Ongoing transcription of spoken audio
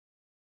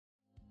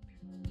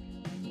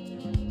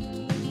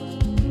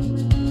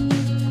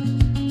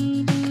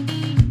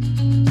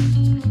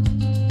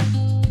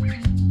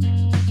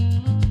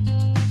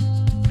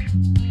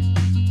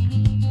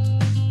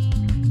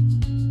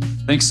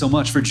Thanks so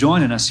much for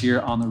joining us here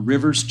on the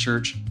Rivers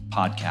Church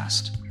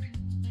podcast.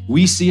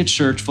 We see a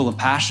church full of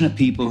passionate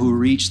people who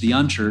reach the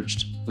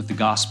unchurched with the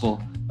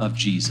gospel of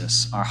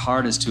Jesus. Our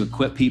heart is to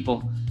equip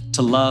people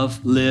to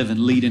love, live, and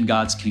lead in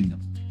God's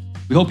kingdom.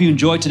 We hope you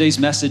enjoyed today's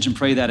message and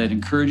pray that it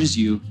encourages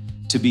you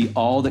to be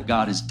all that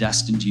God has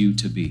destined you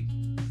to be.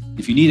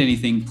 If you need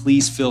anything,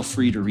 please feel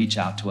free to reach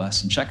out to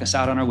us and check us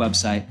out on our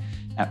website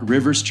at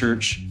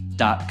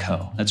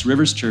riverschurch.co. That's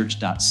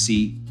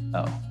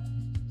riverschurch.co.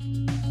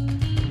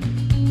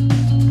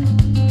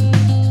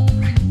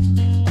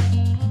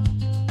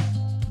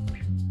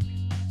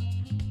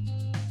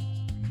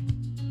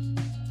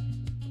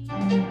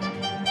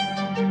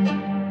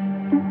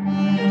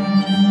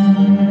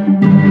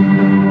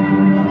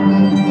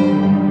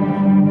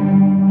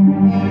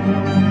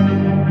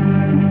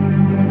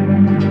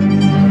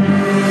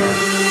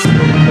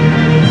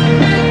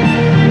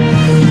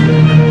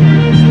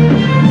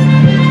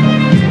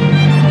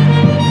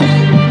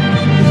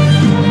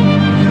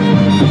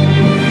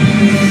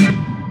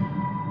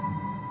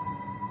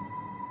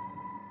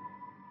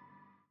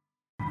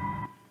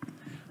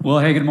 Well,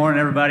 hey, good morning,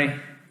 everybody.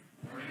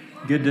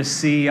 Good to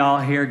see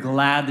y'all here.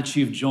 Glad that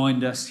you've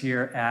joined us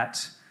here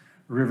at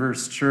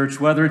Rivers Church.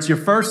 Whether it's your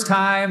first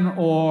time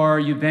or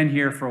you've been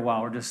here for a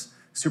while, we're just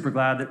super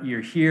glad that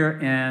you're here,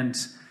 and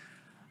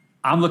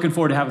I'm looking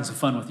forward to having some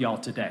fun with y'all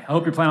today. I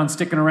hope you're planning on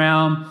sticking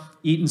around,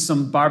 eating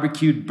some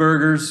barbecued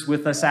burgers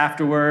with us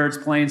afterwards,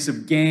 playing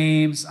some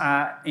games.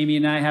 Amy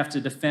and I have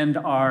to defend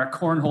our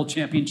cornhole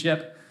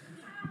championship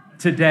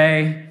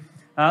today.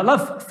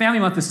 Love Family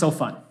Month is so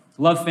fun.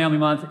 Love Family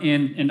Month,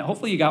 and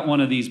hopefully you got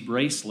one of these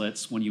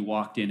bracelets when you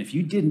walked in. If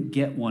you didn't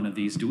get one of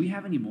these, do we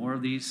have any more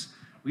of these?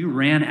 We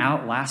ran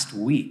out last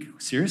week.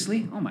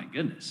 Seriously? Oh my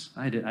goodness,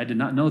 I did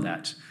not know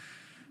that.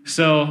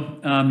 So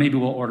maybe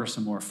we'll order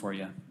some more for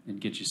you and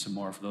get you some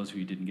more for those of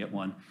you who didn't get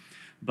one.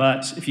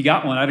 But if you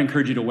got one, I'd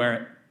encourage you to wear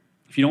it.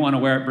 If you don't want to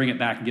wear it, bring it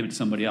back and give it to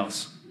somebody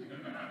else.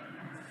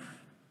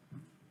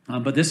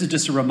 But this is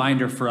just a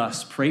reminder for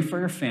us. Pray for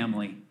your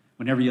family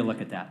whenever you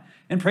look at that.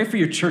 And pray for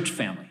your church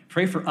family.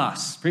 Pray for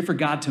us. Pray for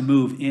God to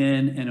move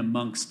in and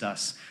amongst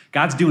us.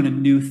 God's doing a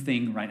new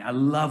thing right now. I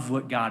love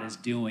what God is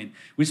doing.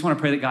 We just want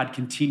to pray that God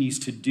continues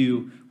to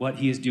do what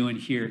he is doing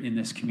here in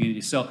this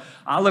community. So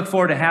I look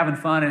forward to having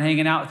fun and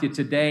hanging out with you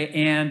today,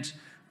 and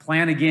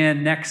plan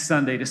again next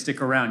Sunday to stick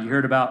around. You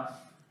heard about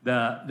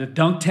the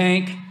dunk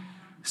tank.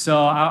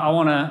 So I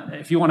want to,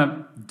 if you want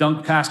to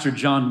dunk Pastor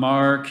John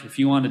Mark, if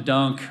you want to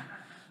dunk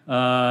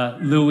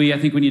Louis, I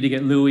think we need to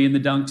get Louis in the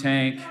dunk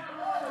tank.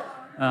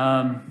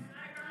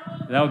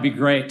 That would be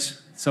great.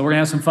 So we're going to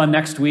have some fun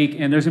next week,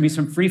 and there's going to be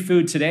some free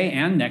food today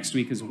and next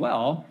week as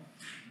well.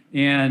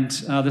 And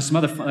there's some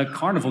other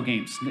carnival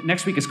games.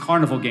 Next week is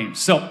carnival games.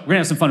 So we're going to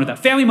have some fun with that.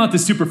 Family Month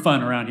is super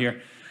fun around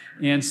here.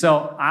 And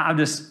so I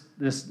just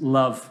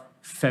love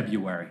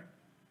February.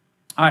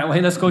 All right, well,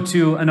 hey, let's go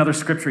to another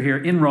scripture here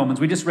in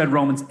Romans. We just read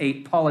Romans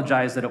 8.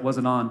 Apologize that it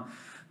wasn't on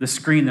the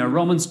screen there.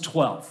 Romans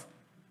 12.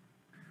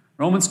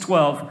 Romans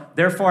 12,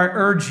 therefore I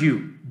urge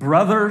you,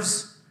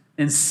 brothers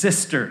and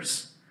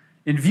sisters,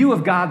 in view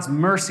of God's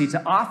mercy,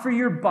 to offer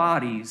your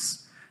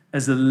bodies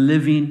as a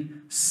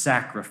living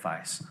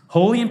sacrifice,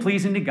 holy and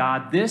pleasing to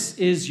God. This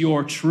is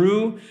your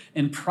true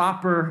and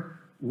proper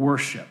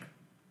worship.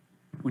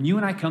 When you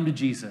and I come to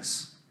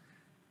Jesus,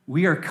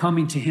 we are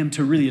coming to him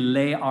to really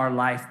lay our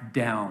life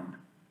down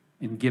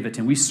and give it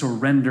to him. We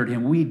surrendered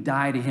him. We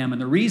die to him.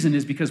 And the reason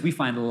is because we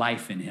find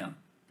life in him.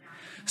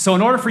 So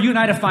in order for you and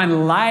I to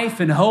find life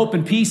and hope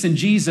and peace in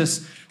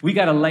Jesus, we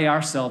got to lay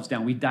ourselves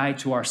down. We die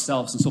to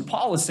ourselves. And so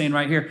Paul is saying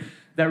right here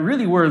that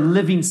really we're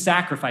living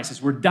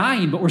sacrifices. We're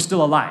dying, but we're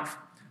still alive.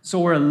 So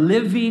we're a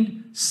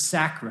living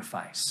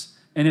sacrifice.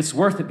 And it's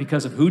worth it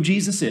because of who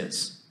Jesus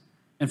is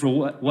and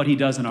for what he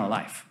does in our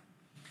life.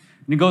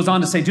 And he goes on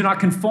to say, do not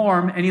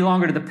conform any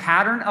longer to the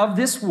pattern of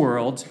this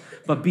world,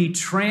 but be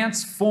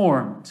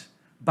transformed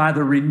by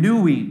the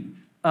renewing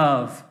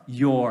of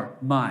your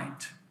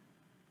mind.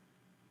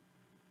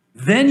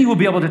 Then you will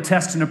be able to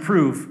test and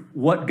approve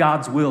what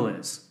God's will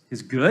is,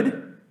 his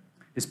good,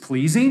 his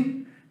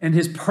pleasing, and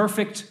his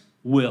perfect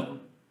will.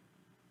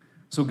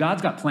 So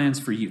God's got plans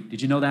for you.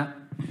 Did you know that?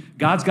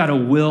 God's got a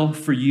will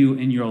for you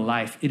in your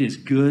life. It is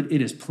good,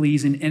 it is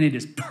pleasing, and it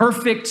is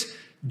perfect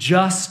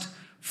just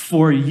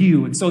for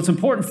you. And so it's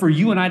important for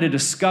you and I to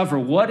discover,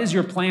 what is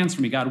your plans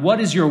for me, God?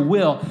 What is your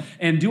will?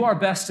 And do our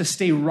best to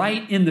stay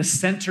right in the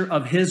center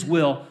of his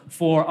will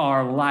for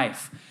our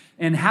life.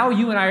 And how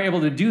you and I are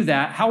able to do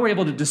that, how we're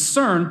able to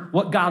discern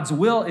what God's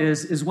will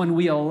is when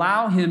we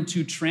allow him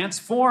to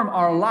transform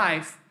our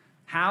life.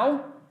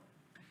 How?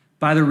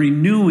 By the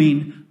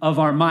renewing of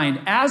our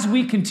mind. As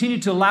we continue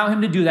to allow him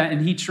to do that,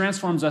 and he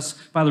transforms us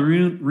by the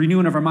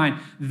renewing of our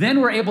mind,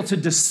 then we're able to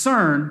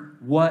discern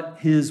what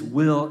his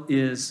will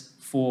is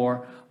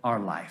for our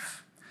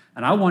life.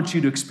 And I want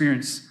you to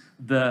experience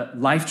the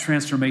life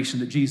transformation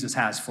that Jesus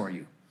has for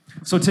you.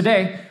 So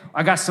today,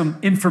 I got some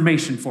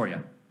information for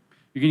you.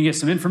 You're going to get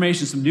some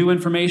information, some new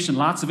information,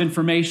 lots of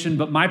information,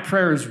 but my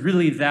prayer is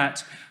really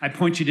that I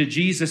point you to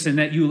Jesus and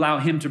that you allow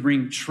him to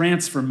bring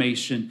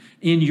transformation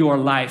in your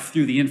life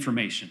through the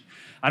information.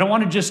 I don't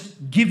want to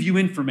just give you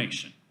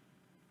information.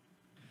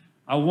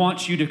 I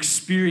want you to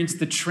experience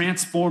the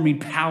transforming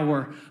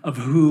power of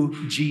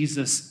who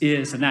Jesus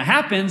is. And that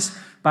happens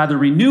by the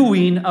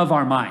renewing of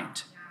our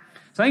mind.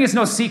 So I think it's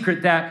no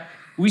secret that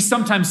we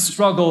sometimes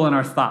struggle in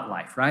our thought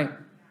life, right?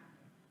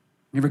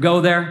 You ever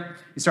go there?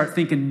 You start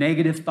thinking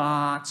negative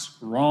thoughts,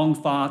 wrong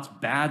thoughts,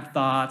 bad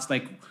thoughts.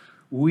 Like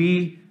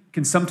we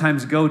can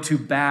sometimes go to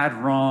bad,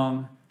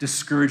 wrong,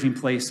 discouraging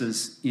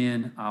places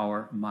in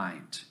our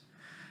mind.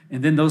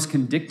 And then those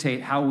can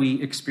dictate how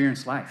we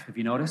experience life. Have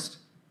you noticed?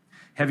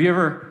 Have you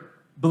ever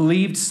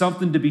believed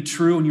something to be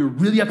true and you're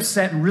really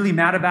upset and really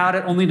mad about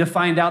it only to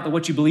find out that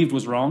what you believed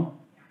was wrong?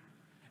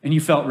 And you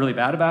felt really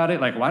bad about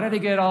it? Like, why did I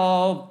get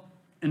all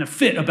in a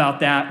fit about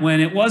that when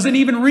it wasn't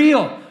even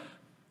real?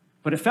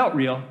 But it felt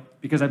real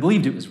because I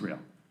believed it was real,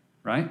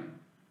 right?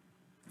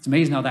 It's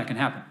amazing how that can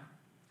happen.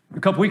 A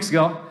couple weeks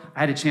ago, I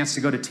had a chance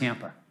to go to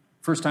Tampa.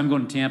 First time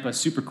going to Tampa,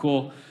 super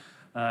cool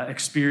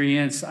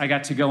experience. I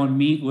got to go and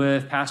meet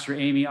with Pastor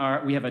Amy.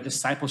 We have a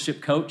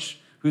discipleship coach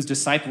who's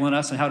discipling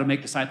us and how to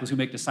make disciples who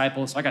make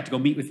disciples. So I got to go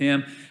meet with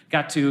him,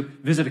 got to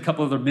visit a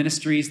couple of other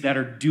ministries that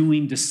are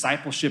doing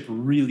discipleship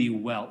really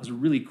well. It was a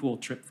really cool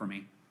trip for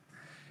me.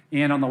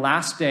 And on the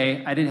last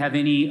day, I didn't have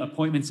any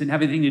appointments, didn't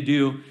have anything to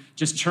do,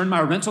 just turned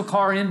my rental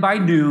car in by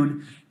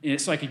noon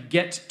so I could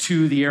get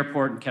to the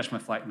airport and catch my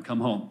flight and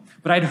come home.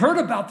 But I'd heard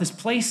about this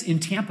place in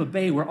Tampa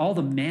Bay where all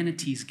the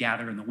manatees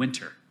gather in the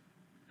winter.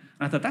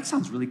 And I thought, that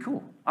sounds really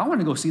cool. I want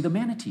to go see the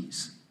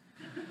manatees.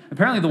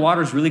 Apparently the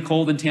water is really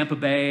cold in Tampa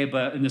Bay,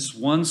 but in this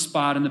one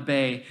spot in the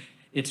bay,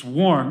 it's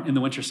warm in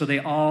the winter, so they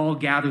all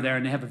gather there,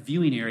 and they have a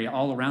viewing area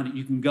all around it.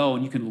 You can go,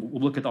 and you can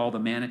look at all the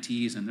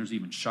manatees, and there's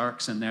even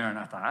sharks in there. And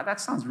I thought,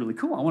 that sounds really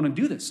cool. I want to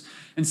do this.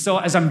 And so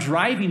as I'm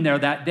driving there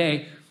that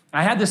day,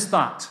 I had this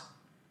thought.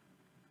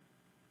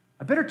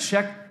 I better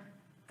check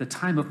the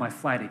time of my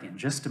flight again,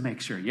 just to make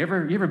sure. You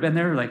ever been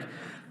there? Like,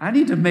 I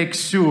need to make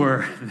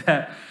sure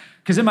that,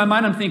 because in my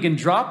mind I'm thinking,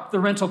 drop the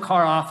rental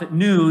car off at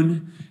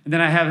noon, and then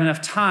I have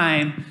enough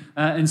time.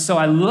 And so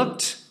I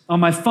looked on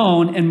my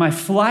phone, and my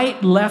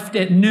flight left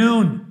at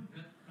noon.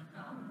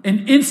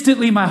 And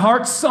instantly my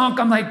heart sunk.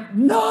 I'm like,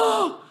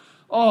 no.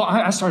 Oh,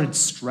 I started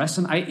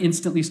stressing. I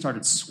instantly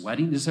started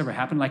sweating. Does this ever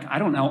happen? Like, I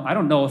don't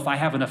know if I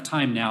have enough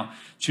time now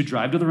to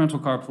drive to the rental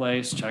car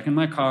place, check in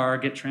my car,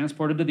 get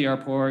transported to the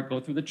airport,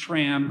 go through the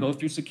tram, go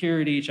through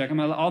security, check in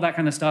all that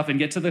kind of stuff, and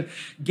get to the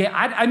gate.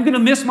 I'm going to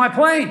miss my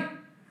plane.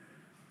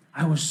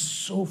 I was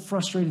so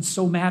frustrated,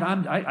 so mad.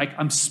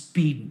 I'm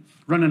speeding,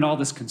 running all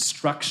this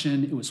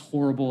construction. It was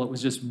horrible. It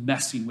was just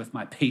messing with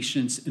my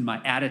patience and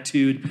my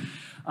attitude.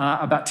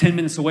 About 10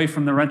 minutes away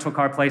from the rental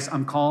car place,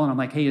 I'm calling. I'm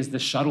like, hey, is the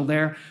shuttle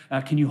there?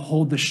 Can you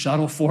hold the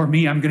shuttle for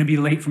me? I'm going to be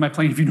late for my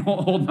plane. If you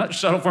don't hold my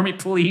shuttle for me,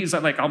 please.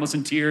 I'm like almost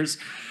in tears.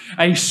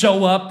 I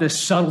show up. The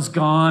shuttle's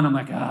gone. I'm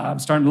like, I'm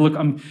starting to look.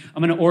 I'm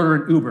going to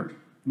order an Uber.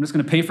 I'm just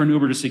going to pay for an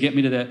Uber just to get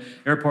me to the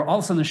airport. All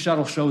of a sudden, the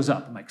shuttle shows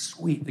up. I'm like,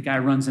 sweet. The guy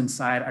runs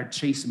inside. I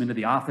chase him into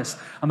the office.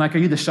 I'm like, are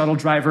you the shuttle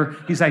driver?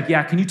 He's like,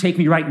 yeah. Can you take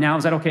me right now?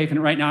 Is that okay?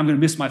 Right now, I'm going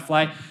to miss my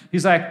flight.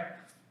 He's like,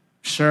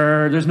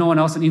 sure. There's no one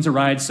else that needs a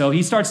ride. So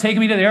he starts taking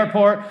me to the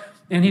airport.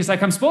 And he's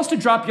like, I'm supposed to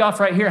drop you off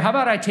right here. How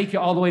about I take you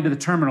all the way to the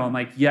terminal? I'm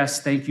like,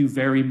 yes, thank you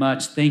very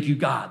much. Thank you,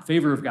 God.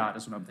 Favor of God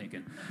is what I'm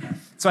thinking.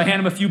 So I hand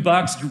him a few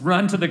bucks,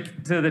 run to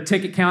the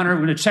ticket counter. I'm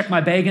going to check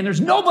my bag in. There's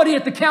nobody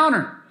at the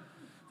counter.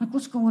 I'm like,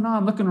 what's going on?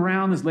 I'm looking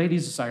around. This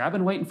lady's just like, I've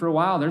been waiting for a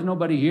while. There's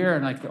nobody here.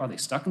 And like, are they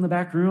stuck in the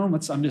back room?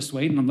 I'm just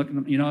waiting. I'm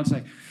looking, it's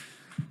like,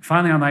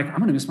 finally, I'm like, I'm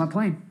going to miss my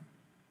plane.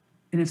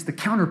 And it's the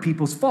counter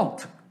people's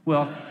fault.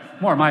 Well,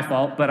 more my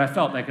fault, but I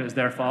felt like it was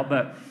their fault.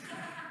 But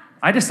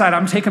I decided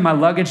I'm taking my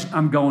luggage.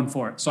 I'm going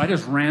for it. So I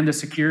just ran to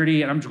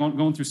security, and I'm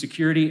going through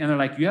security. And they're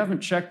like, you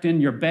haven't checked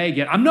in your bag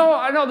yet. I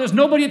know. There's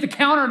nobody at the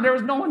counter, and there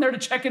was no one there to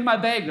check in my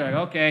bag. They're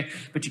like, okay,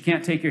 but you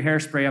can't take your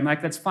hairspray. I'm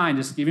like, that's fine.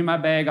 Just give me my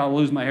bag. I'll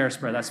lose my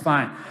hairspray. That's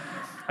fine.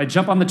 I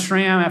jump on the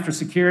tram after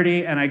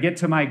security, and I get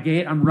to my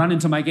gate. I'm running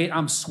to my gate.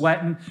 I'm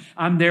sweating.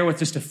 I'm there with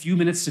just a few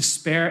minutes to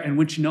spare, and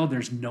wouldn't you know,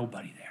 there's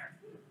nobody there.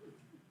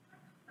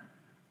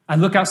 I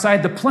look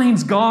outside. The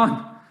plane's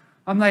gone.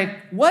 I'm like,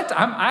 what?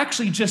 I'm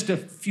actually just a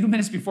few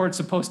minutes before it's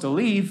supposed to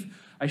leave.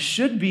 I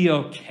should be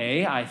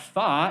okay, I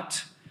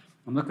thought.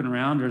 I'm looking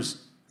around.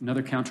 There's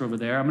another counter over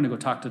there. I'm going to go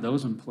talk to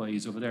those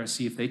employees over there,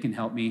 see if they can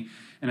help me.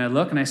 And I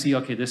look and I see,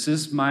 okay, this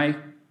is my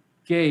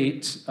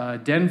gate,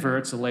 Denver.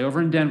 It's a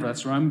layover in Denver.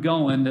 That's where I'm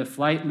going. The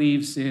flight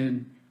leaves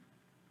in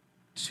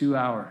 2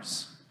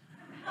 hours.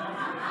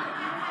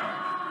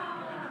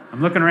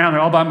 I'm looking around.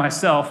 They're all by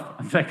myself.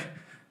 I'm like,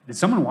 did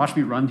someone watch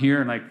me run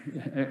here? And like,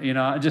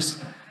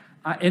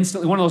 I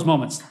instantly, one of those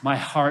moments, my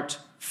heart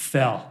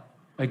fell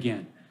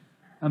again.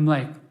 I'm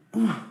like,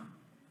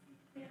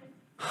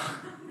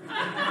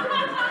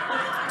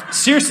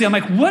 seriously, I'm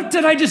like, what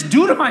did I just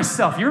do to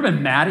myself? You ever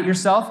been mad at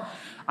yourself?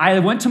 I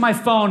went to my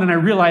phone and I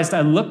realized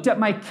I looked at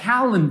my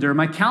calendar.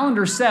 My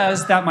calendar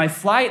says that my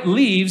flight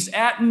leaves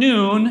at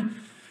noon,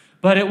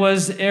 but it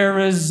was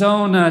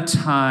Arizona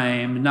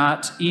time,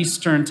 not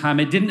Eastern time.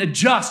 It didn't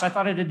adjust. I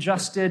thought it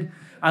adjusted.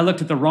 I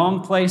looked at the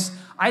wrong place.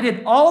 I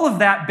did all of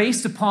that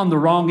based upon the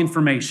wrong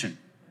information.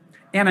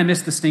 And I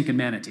missed the stinking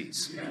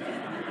manatees,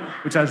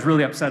 which I was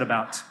really upset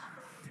about.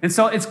 And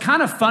so it's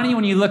kind of funny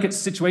when you look at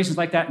situations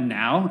like that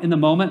now. In the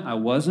moment, I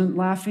wasn't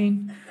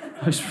laughing.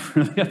 I was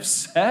really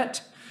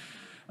upset.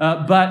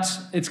 But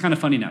it's kind of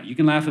funny now. You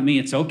can laugh at me.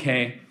 It's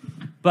okay.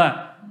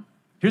 But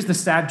here's the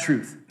sad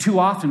truth. Too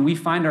often we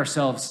find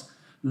ourselves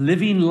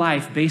living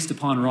life based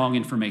upon wrong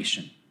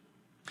information.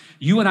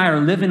 You and I are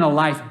living a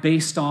life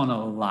based on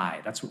a lie.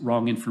 That's what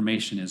wrong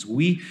information is.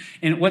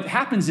 And what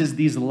happens is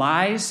these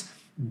lies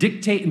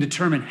dictate and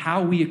determine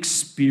how we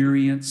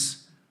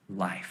experience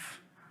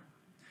life.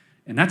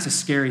 And that's a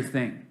scary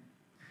thing.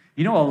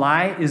 You know, a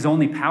lie is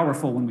only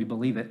powerful when we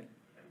believe it.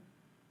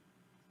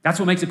 That's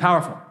what makes it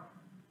powerful.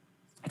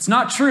 It's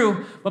not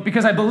true, but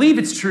because I believe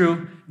it's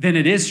true, then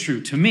it is true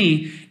to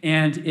me,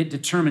 and it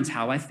determines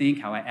how I think,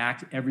 how I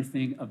act,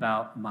 everything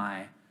about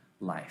my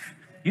life.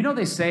 You know,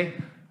 they say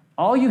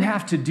all you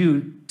have to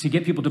do to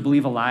get people to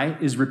believe a lie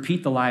is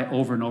repeat the lie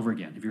over and over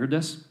again. Have you heard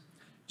this?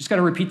 You just got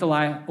to repeat the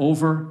lie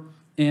over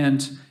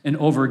and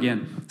over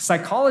again.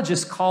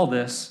 Psychologists call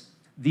this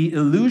the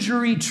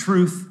illusory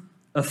truth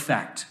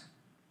effect.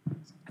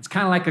 It's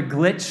kind of like a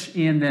glitch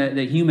in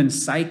the human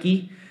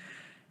psyche.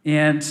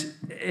 And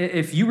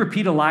if you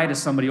repeat a lie to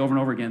somebody over and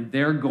over again,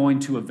 they're going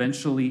to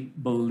eventually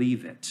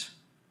believe it.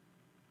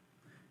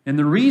 And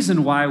the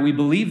reason why we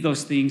believe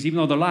those things, even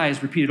though they're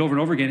lies, repeated over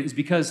and over again, is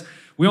because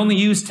we only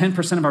use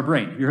 10% of our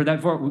brain. Have you heard that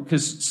before?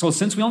 So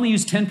since we only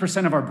use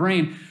 10% of our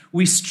brain,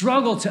 we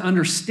struggle to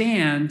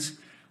understand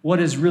what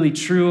is really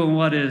true and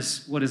what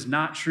is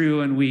not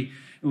true, and we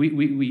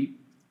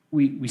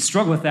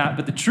struggle with that.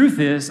 But the truth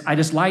is, I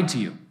just lied to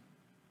you.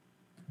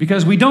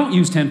 Because we don't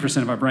use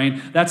 10% of our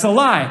brain. That's a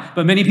lie.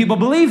 But many people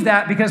believe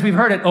that because we've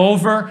heard it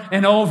over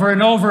and over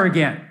and over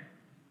again.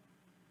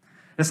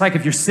 It's like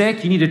if you're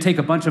sick, you need to take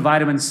a bunch of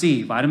vitamin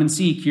C. Vitamin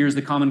C cures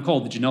the common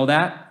cold. Did you know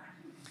that?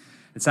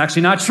 It's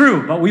actually not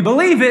true, but we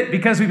believe it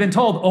because we've been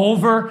told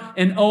over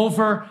and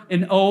over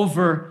and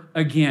over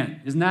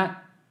again. Isn't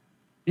that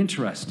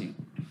interesting?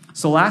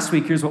 So last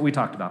week, here's what we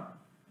talked about.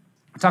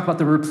 We talked about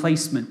the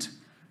replacement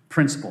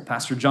principle.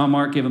 Pastor John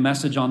Mark gave a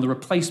message on the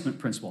replacement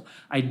principle.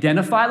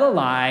 Identify the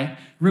lie,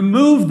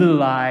 remove the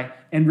lie,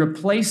 and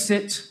replace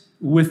it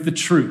with the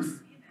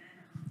truth.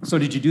 So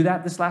did you do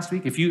that this last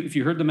week? If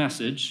you heard the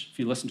message, if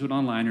you listened to it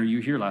online or you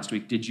were here last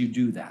week, did you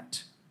do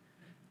that?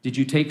 Did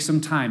you take some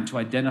time to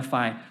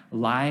identify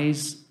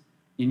lies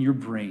in your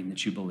brain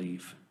that you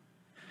believe?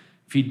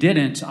 If you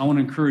didn't, I want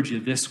to encourage you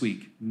this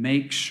week,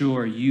 make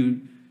sure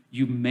you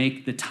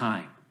make the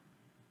time.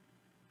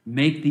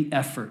 Make the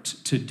effort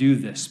to do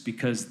this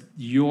because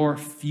your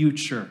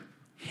future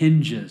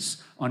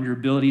hinges on your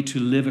ability to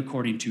live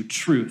according to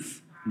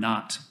truth,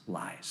 not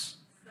lies.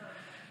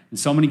 And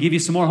so I'm going to give you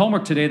some more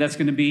homework today that's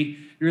going to be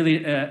really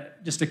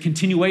just a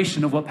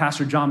continuation of what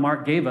Pastor John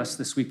Mark gave us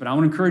this week. But I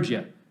want to encourage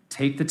you,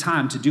 take the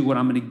time to do what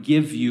I'm going to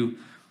give you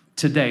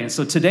today. And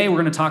so today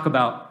we're going to talk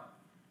about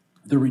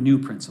the renew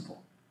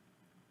principle.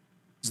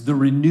 It's the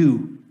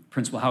renew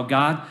principle, how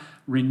God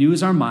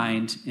renews our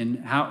mind,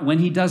 and how when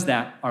he does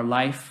that, our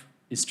life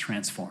is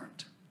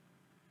transformed.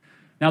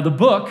 Now, the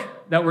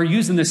book that we're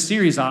using this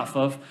series off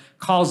of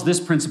calls this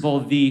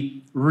principle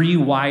the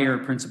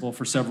rewire principle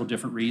for several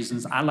different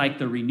reasons. I like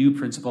the renew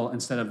principle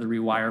instead of the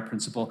rewire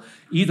principle.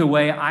 Either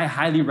way, I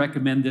highly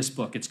recommend this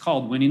book. It's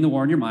called Winning the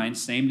War in Your Mind,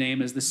 same name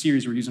as the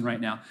series we're using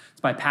right now. It's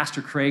by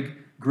Pastor Craig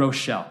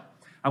Groeschel.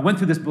 I went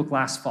through this book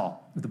last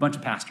fall with a bunch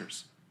of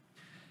pastors.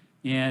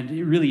 And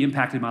it really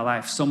impacted my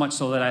life, so much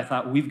so that I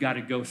thought we've got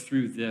to go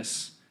through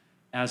this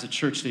as a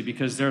church today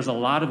because there's a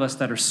lot of us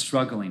that are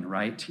struggling,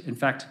 right? In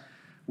fact,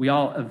 we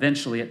all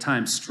eventually at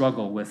times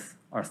struggle with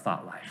our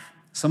thought life.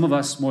 Some of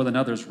us more than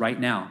others right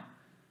now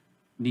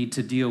need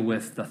to deal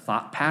with the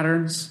thought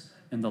patterns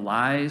and the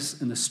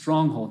lies and the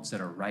strongholds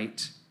that are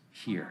right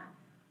here.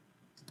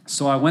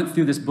 So I went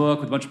through this book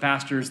with a bunch of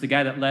pastors. The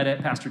guy that led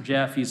it, Pastor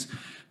Jeff, he's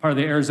part of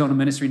the Arizona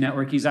Ministry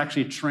Network. He's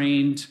actually a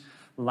trained,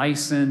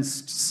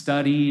 licensed,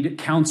 studied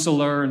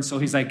counselor. And so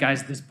he's like,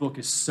 guys, this book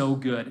is so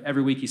good.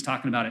 Every week he's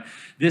talking about it.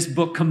 This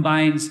book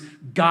combines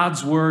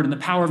God's word and the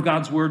power of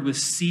God's word with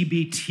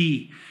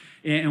CBT.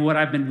 And what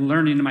I've been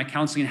learning in my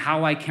counseling,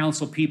 how I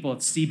counsel people,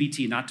 it's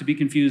CBT, not to be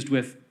confused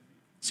with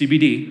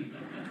CBD.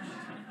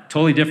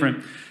 Totally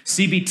different.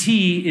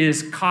 CBT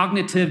is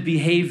cognitive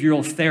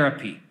behavioral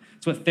therapy.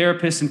 It's what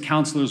therapists and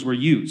counselors will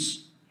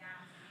use.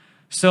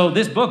 So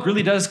this book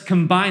really does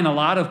combine a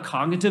lot of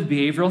cognitive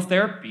behavioral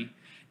therapy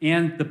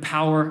and the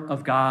power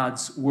of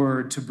God's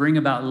word to bring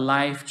about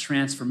life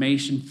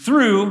transformation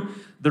through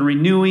the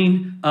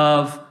renewing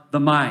of the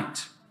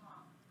mind.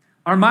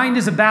 Our mind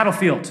is a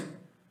battlefield.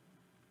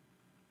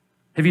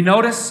 Have you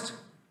noticed?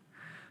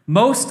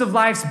 Most of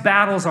life's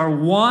battles are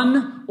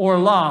won or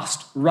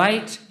lost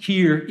right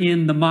here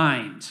in the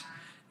mind.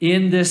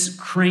 in this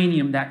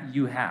cranium that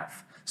you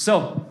have.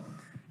 So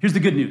here's the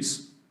good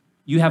news.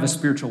 You have a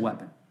spiritual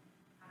weapon.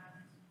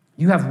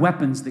 You have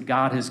weapons that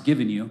God has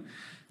given you.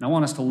 And I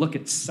want us to look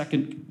at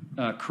 2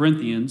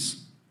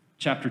 Corinthians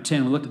chapter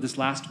 10. We looked at this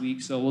last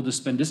week, so we'll just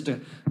spend just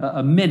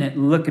a minute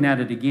looking at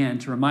it again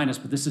to remind us,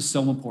 but this is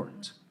so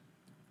important.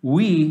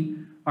 We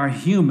are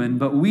human,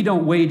 but we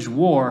don't wage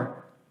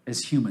war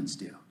as humans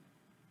do.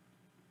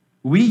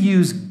 We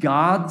use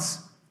God's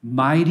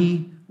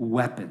mighty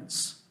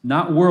weapons,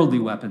 not worldly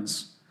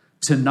weapons,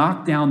 to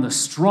knock down the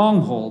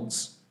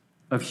strongholds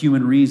of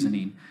human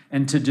reasoning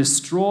and to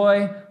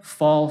destroy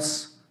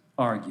false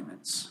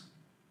arguments.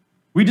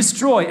 We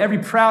destroy every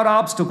proud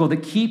obstacle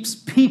that keeps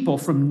people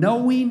from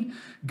knowing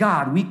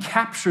God. We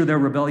capture their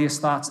rebellious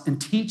thoughts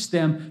and teach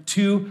them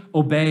to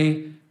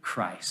obey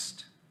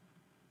Christ.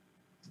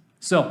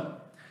 So,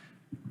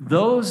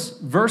 those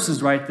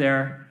verses right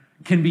there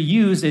can be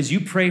used as you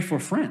pray for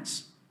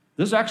friends.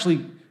 Those are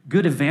actually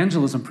good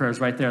evangelism prayers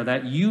right there,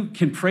 that you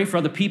can pray for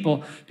other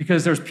people,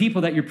 because there's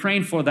people that you're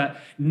praying for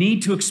that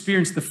need to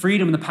experience the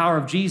freedom and the power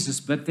of Jesus,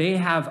 but they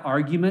have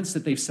arguments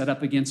that they've set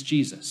up against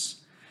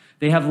Jesus.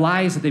 They have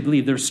lies that they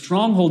believe. There's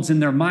strongholds in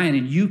their mind,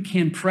 and you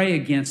can pray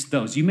against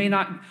those. You may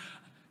not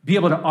be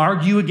able to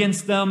argue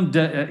against them,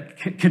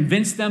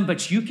 convince them,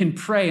 but you can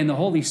pray, and the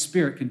Holy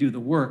Spirit can do the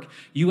work.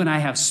 You and I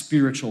have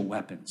spiritual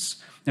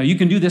weapons. Now, you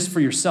can do this for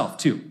yourself,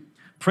 too.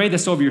 Pray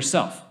this over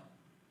yourself.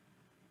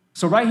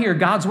 So right here,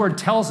 God's word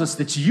tells us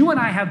that you and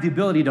I have the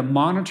ability to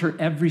monitor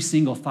every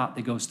single thought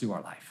that goes through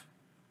our life.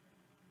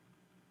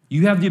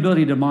 You have the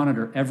ability to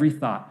monitor every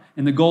thought.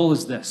 And the goal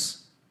is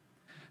this,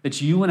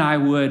 that you and I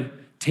would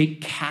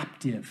take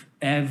captive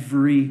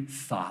every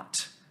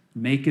thought,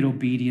 make it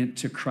obedient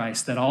to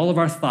Christ, that all of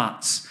our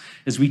thoughts,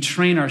 as we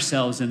train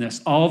ourselves in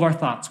this, all of our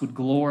thoughts would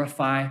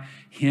glorify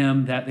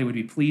Him, that they would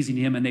be pleasing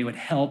to Him, and they would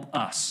help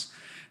us.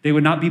 They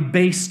would not be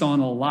based on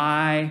a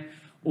lie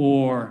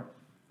or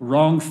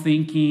wrong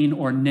thinking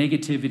or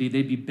negativity.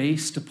 They'd be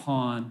based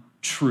upon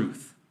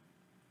truth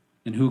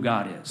and who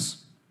God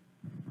is.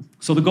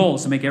 So the goal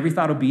is to make every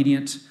thought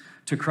obedient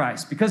to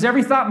Christ, because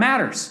every thought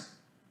matters.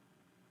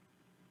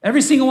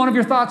 Every single one of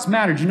your thoughts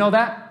matter. Do you know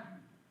that?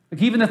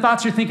 Like even the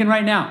thoughts you're thinking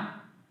right now.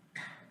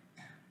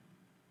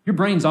 Your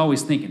brain's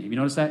always thinking. Have you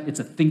noticed that? It's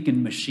a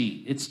thinking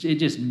machine. It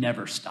just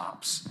never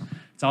stops.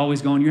 It's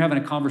always going. You're having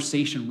a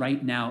conversation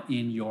right now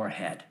in your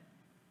head.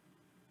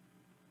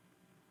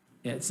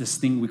 It's this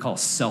thing we call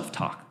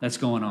self-talk that's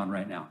going on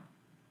right now.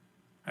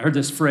 I heard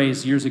this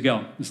phrase years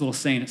ago, this little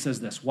saying. It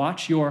says this: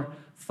 watch your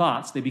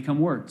thoughts, they become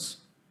words.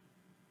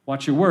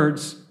 Watch your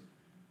words,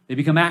 they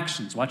become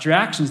actions. Watch your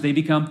actions, they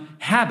become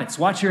habits.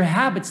 Watch your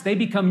habits, they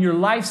become your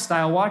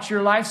lifestyle. Watch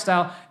your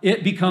lifestyle,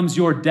 it becomes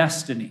your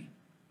destiny.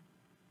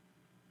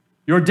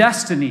 Your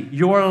destiny,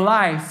 your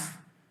life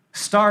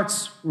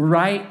starts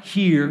right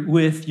here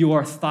with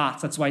your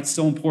thoughts. That's why it's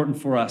so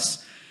important for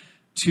us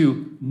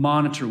to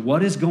monitor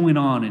what is going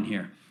on in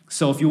here.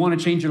 So if you want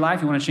to change your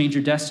life, you want to change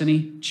your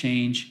destiny,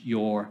 change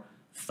your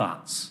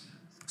thoughts.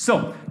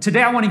 So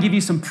today I want to give you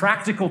some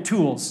practical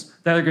tools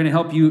that are going to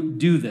help you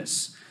do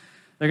this.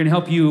 They're going to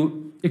help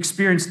you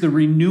experience the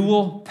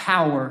renewal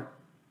power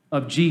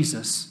of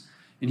Jesus,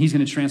 and He's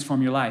going to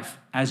transform your life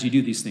as you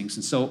do these things.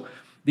 And so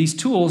these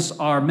tools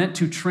are meant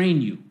to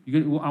train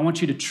you. I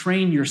want you to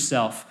train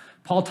yourself.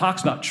 Paul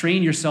talks about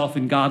train yourself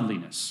in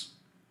godliness.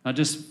 Not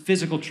just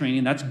physical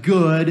training, that's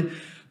good,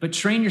 but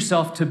train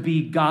yourself to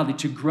be godly,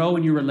 to grow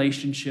in your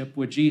relationship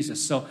with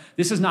Jesus. So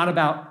this is not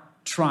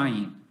about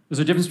trying. There's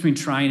a difference between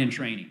trying and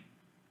training.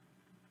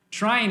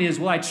 Trying is,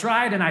 well, I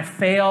tried and I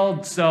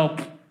failed, so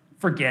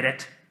forget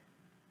it.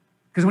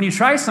 Because when you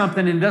try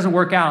something and it doesn't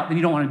work out, then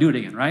you don't want to do it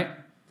again, right?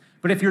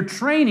 But if you're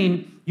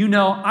training, you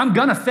know, I'm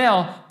going to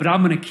fail, but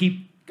I'm going to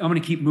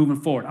keep moving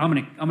forward. I'm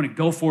going to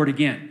go for it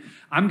again.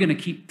 I'm going to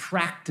keep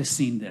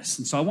practicing this.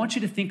 And so I want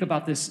you to think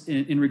about this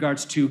in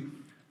regards to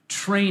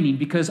training,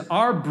 because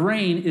our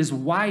brain is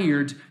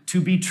wired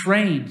to be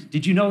trained.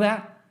 Did you know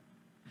that?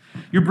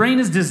 Your brain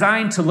is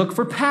designed to look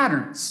for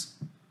patterns,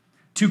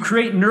 to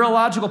create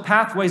neurological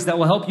pathways that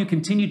will help you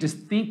continue to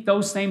think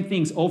those same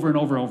things over and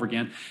over and over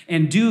again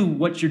and do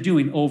what you're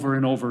doing over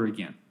and over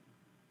again.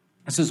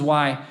 This is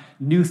why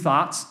new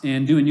thoughts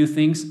and doing new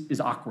things is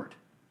awkward.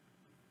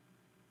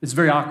 It's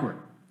very awkward.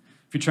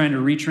 If you're trying to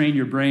retrain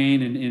your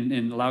brain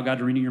and allow God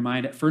to renew your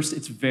mind, at first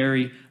it's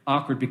very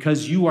awkward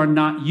because you are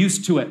not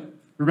used to it.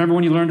 Remember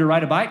when you learned to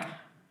ride a bike?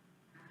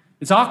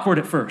 It's awkward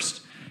at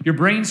first. Your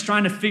brain's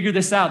trying to figure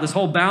this out, this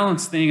whole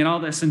balance thing and all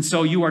this. And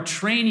so you are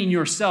training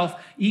yourself,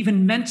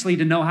 even mentally,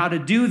 to know how to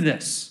do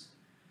this.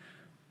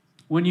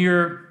 When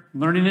you're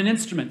learning an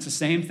instrument, it's the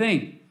same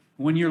thing.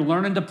 When you're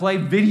learning to play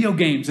video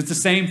games, it's the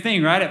same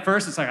thing, right? At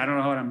first, it's like, I don't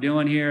know what I'm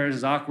doing here. This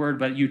is awkward.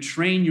 But you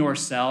train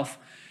yourself,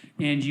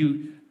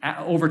 and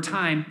over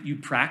time, you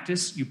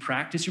practice.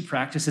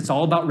 It's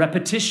all about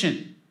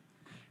repetition.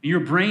 Your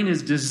brain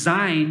is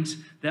designed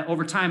that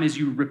over time, as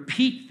you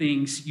repeat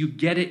things, you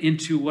get it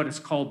into what is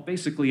called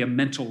basically a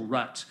mental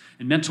rut.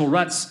 And mental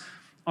ruts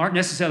aren't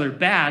necessarily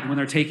bad when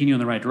they're taking you in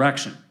the right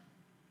direction.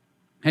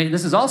 Hey,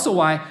 this is also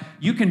why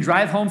you can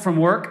drive home from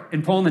work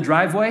and pull in the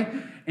driveway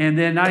and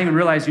then not even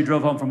realize you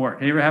drove home from work.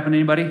 Have you ever happened to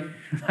anybody?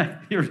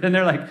 You ever been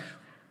there like,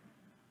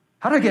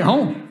 how did I get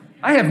home?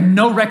 I have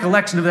no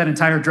recollection of that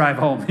entire drive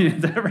home.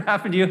 Did that ever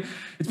happen to you?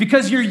 It's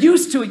because you're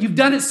used to it. You've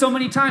done it so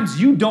many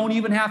times, you don't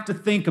even have to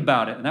think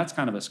about it. And that's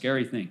kind of a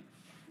scary thing.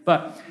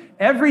 But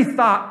every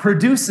thought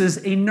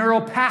produces a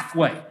neural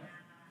pathway.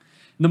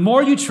 The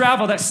more you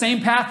travel that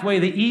same pathway,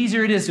 the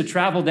easier it is to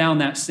travel down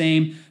that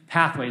same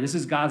pathway. This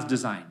is God's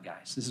design,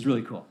 guys. This is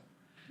really cool.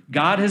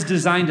 God has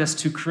designed us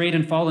to create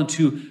and fall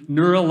into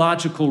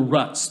neurological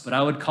ruts, but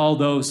I would call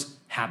those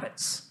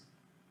habits.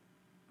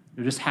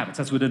 They're just habits.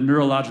 That's what a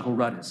neurological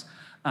rut is,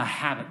 a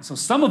habit. So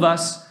some of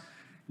us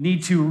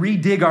need to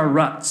redig our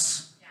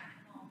ruts.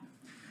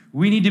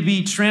 We need to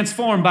be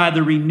transformed by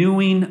the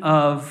renewing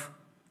of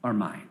our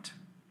mind.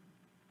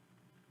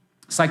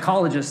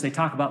 Psychologists, they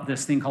talk about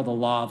this thing called the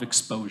law of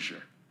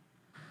exposure.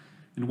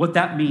 And what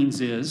that means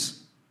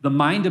is the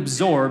mind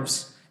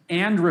absorbs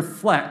and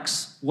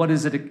reflects what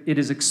it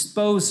is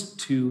exposed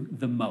to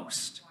the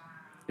most.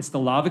 It's the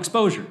law of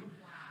exposure.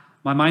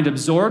 My mind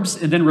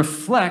absorbs and then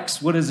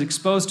reflects what is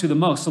exposed to the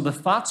most. So the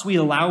thoughts we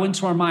allow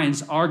into our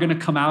minds are going to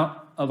come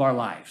out of our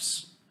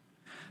lives.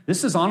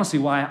 This is honestly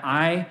why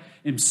I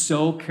am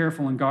so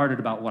careful and guarded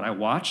about what I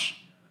watch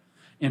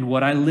and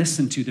what I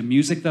listen to, the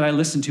music that I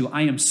listen to.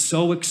 I am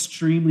so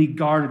extremely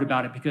guarded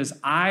about it because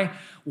I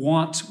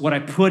want what I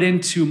put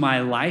into my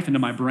life, into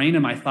my brain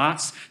and my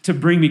thoughts to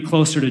bring me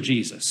closer to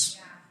Jesus.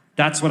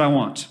 That's what I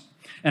want.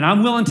 And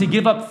I'm willing to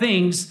give up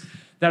things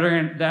that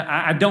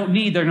I don't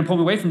need, that are going to pull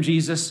me away from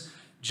Jesus,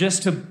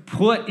 just to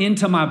put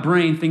into my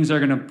brain things that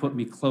are going to put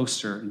me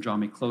closer and draw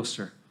me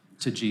closer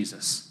to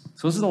Jesus.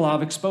 So this is the law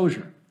of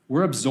exposure.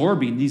 We're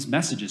absorbing these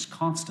messages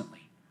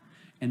constantly,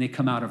 and they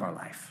come out of our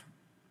life.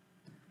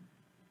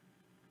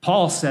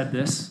 Paul said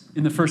this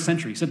in the first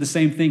century. He said the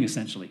same thing,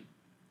 essentially,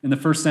 in the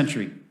first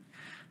century.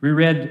 We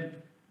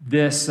read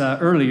this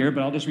earlier,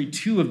 but I'll just read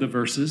two of the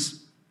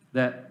verses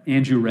that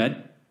Andrew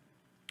read.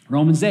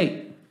 Romans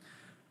 8.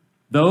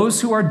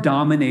 Those who are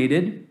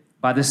dominated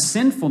by the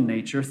sinful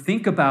nature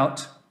think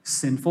about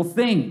sinful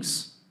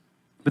things.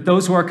 But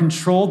those who are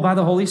controlled by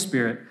the Holy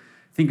Spirit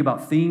think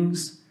about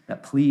things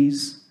that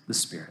please the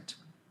Spirit.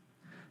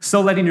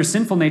 So letting your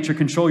sinful nature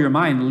control your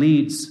mind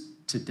leads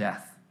to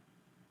death.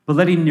 But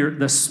letting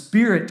the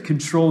Spirit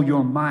control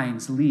your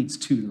minds leads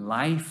to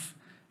life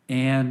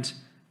and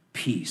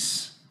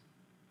peace.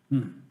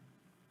 And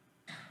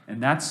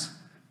that's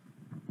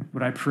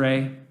what I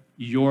pray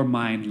your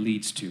mind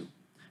leads to,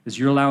 is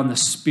you're allowing the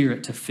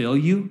Spirit to fill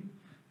you,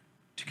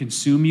 to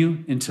consume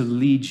you, and to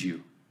lead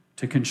you,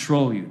 to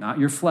control you. Not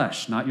your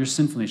flesh, not your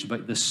sinful nature,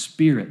 but the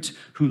Spirit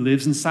who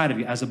lives inside of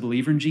you. As a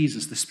believer in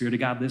Jesus, the Spirit of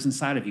God lives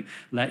inside of you.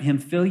 Let him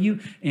fill you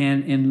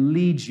and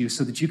lead you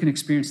so that you can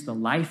experience the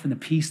life and the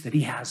peace that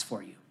he has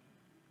for you.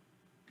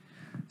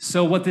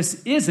 So what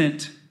this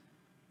isn't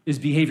is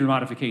behavior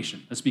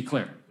modification. Let's be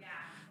clear.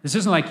 This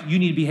isn't like you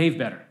need to behave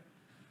better.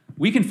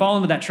 We can fall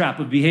into that trap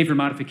of behavior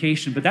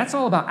modification, but that's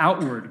all about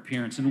outward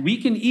appearance. And we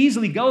can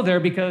easily go there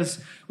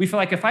because we feel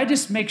like if I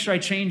just make sure I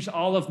change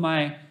all of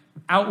my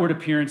outward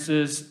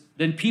appearances,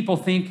 then people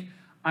think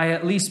I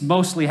at least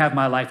mostly have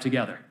my life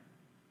together.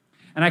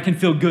 And I can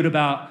feel good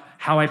about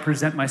how I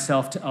present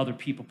myself to other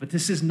people. But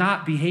this is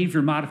not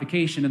behavior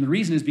modification. And the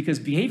reason is because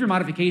behavior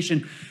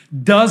modification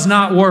does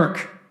not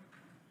work.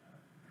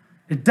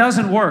 It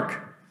doesn't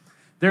work.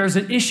 There's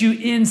an issue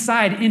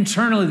inside,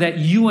 internally, that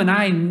you and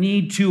I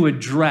need to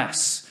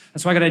address.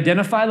 That's why I got to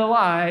identify the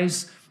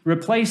lies,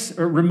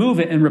 remove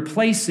it, and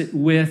replace it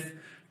with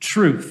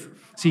truth.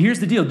 See, here's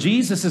the deal.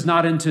 Jesus is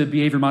not into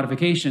behavior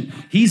modification.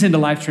 He's into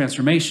life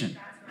transformation.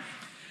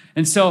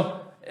 And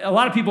so a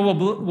lot of people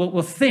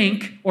will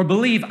think or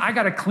believe, I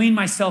got to clean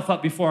myself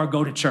up before I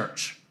go to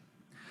church.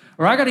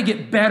 Or I got to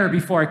get better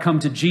before I come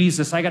to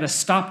Jesus. I got to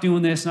stop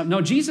doing this. No,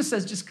 Jesus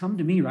says, just come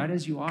to me right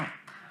as you are.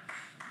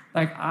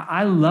 Like,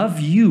 I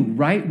love you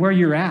right where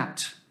you're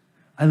at.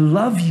 I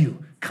love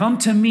you. Come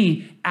to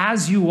me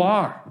as you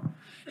are.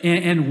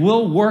 And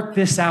we'll work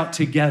this out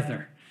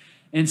together.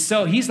 And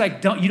so he's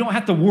like, you don't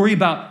have to worry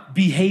about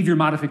behavior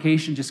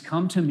modification. Just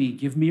come to me,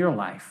 give me your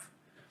life,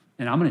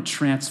 and I'm going to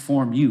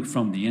transform you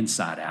from the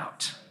inside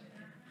out.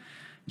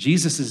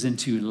 Jesus is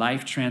into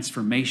life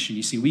transformation.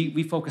 You see,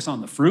 we focus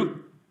on the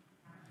fruit,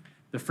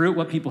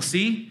 what people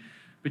see.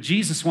 But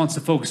Jesus wants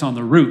to focus on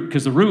the root,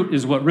 because the root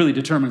is what really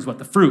determines what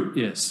the fruit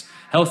is.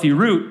 Healthy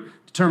root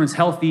determines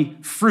healthy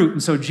fruit.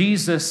 And so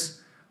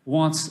Jesus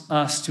wants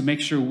us to make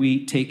sure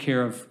we take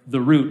care of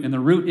the root. And the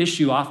root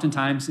issue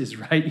oftentimes is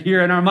right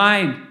here in our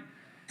mind.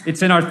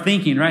 It's in our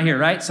thinking right here,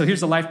 right? So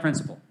here's the life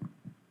principle.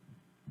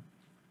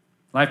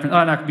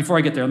 Before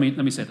I get there, let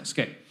me say this.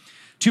 Okay.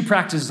 2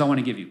 practices I want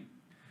to give you.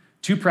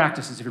 2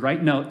 practices. If you're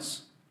writing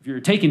notes, if you're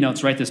taking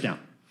notes, write this down.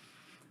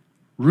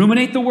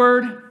 Ruminate the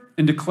word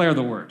and declare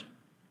the word.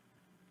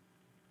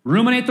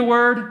 Ruminate the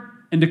word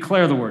and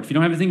declare the word. If you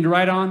don't have anything to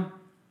write it on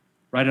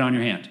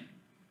your hand.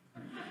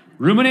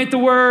 Ruminate the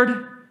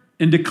word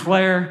and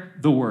declare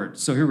the word.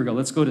 So here we go.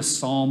 Let's go to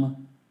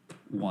Psalm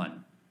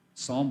 1.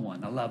 Psalm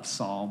 1. I love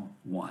Psalm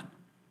 1.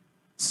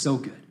 So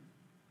good.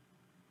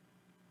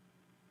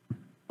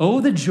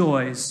 Oh, the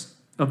joys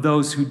of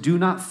those who do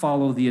not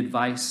follow the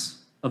advice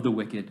of the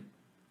wicked,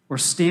 or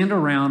stand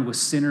around with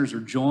sinners, or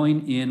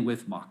join in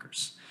with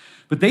mockers.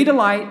 But they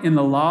delight in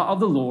the law of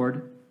the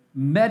Lord,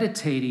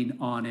 meditating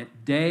on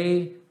it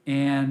day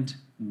and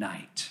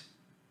night.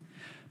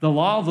 The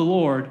law of the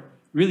Lord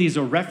really is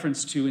a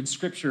reference to, in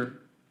Scripture,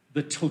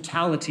 the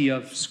totality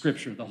of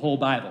Scripture, the whole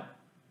Bible.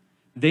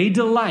 They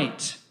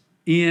delight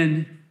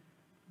in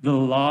the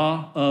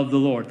law of the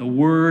Lord, the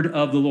word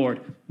of the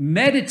Lord,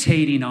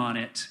 meditating on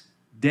it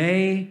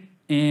day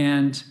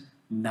and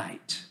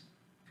night.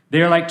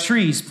 They are like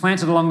trees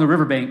planted along the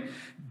riverbank,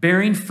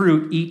 bearing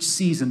fruit each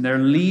season. Their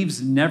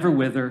leaves never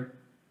wither,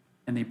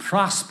 and they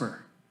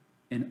prosper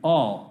in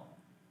all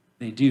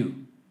they do.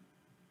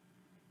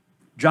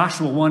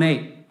 Joshua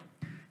 1:8.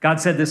 God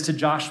said this to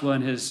Joshua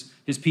and his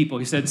people.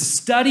 He said,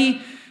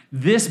 study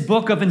this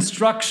book of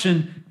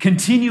instruction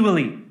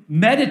continually.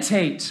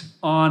 Meditate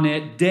on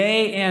it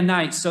day and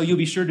night, so you'll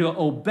be sure to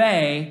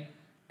obey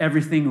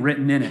everything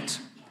written in it.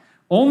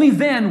 Only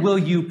then will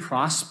you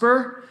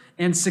prosper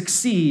and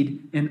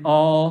succeed in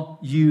all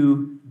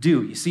you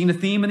do. You seeing a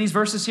theme in these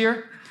verses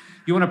here?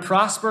 You want to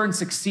prosper and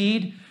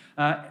succeed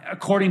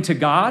according to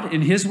God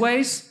in his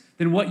ways?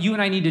 Then what you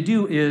and I need to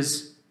do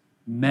is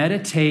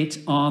meditate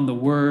on the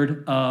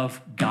word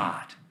of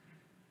God.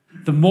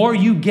 The more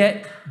you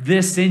get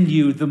this in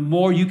you, the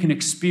more you can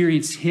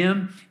experience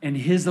him and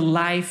his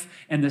life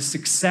and the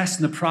success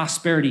and the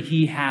prosperity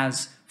he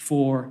has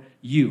for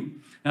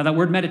you. Now, that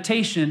word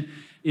meditation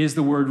is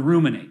the word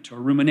ruminate or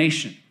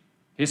rumination.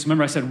 Okay, so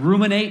remember I said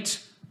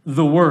ruminate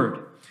the word.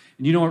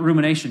 And you know what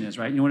rumination is,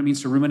 right? You know what it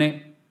means to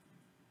ruminate?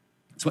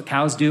 It's what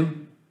cows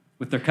do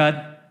with their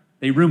cud.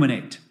 They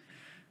ruminate.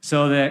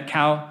 So the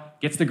cow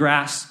gets the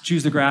grass,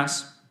 chews the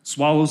grass,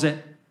 swallows it,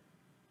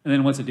 and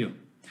then what's it do?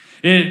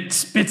 It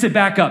spits it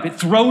back up. It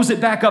throws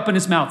it back up in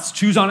its mouth,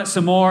 chews on it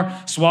some more,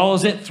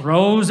 swallows it,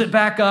 throws it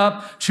back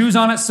up, chews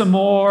on it some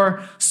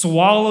more,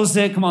 swallows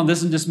it. Come on, this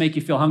doesn't just make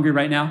you feel hungry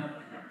right now.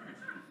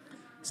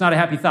 It's not a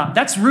happy thought.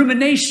 That's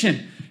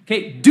rumination.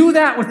 Okay, do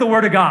that with the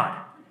Word of God.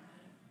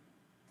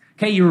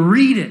 Okay, you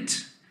read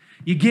it.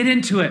 You get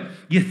into it.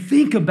 You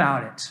think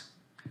about it.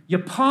 You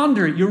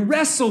ponder it. You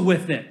wrestle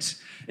with it.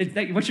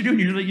 What you're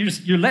doing,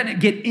 you're letting it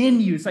get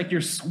in you. It's like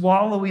you're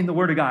swallowing the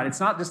Word of God. It's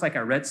not just like I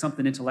read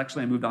something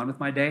intellectually, I moved on with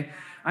my day.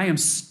 I am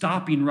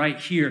stopping right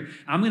here.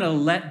 I'm going to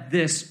let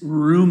this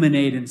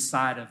ruminate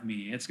inside of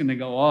me. It's going to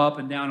go up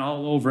and down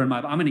all over. I'm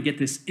going to get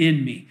this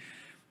in me.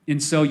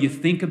 And so you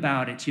think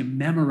about it. You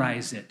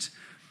memorize it.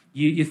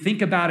 You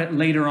think about it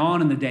later on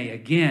in the day.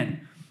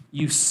 Again,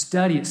 you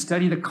study it.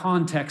 Study the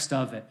context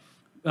of it.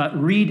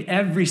 Read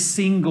every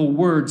single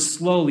word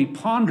slowly.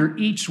 Ponder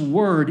each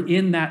word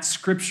in that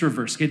scripture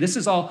verse. Okay, this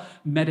is all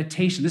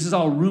meditation. This is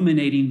all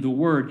ruminating the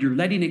word. You're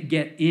letting it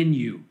get in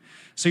you.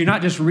 So you're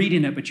not just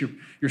reading it, but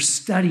you're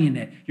studying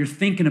it. You're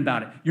thinking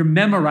about it. You're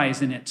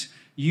memorizing it.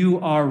 You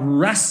are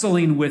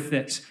wrestling with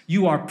it.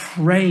 You are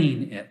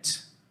praying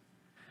it.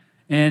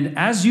 And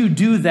as you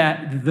do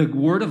that, the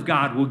word of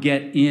God will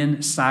get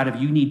inside of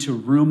you. You need to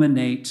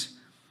ruminate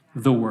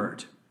the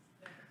word.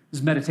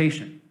 This is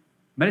meditation.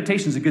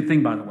 Meditation is a good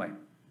thing, by the way.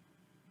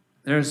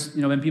 There's,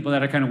 been people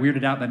that are kind of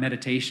weirded out by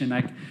meditation.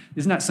 Like,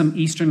 isn't that some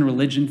Eastern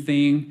religion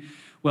thing?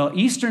 Well,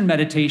 Eastern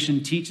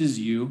meditation teaches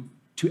you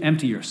to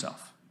empty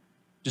yourself.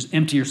 Just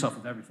empty yourself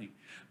of everything.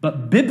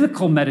 But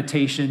biblical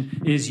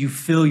meditation is you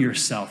fill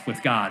yourself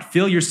with God.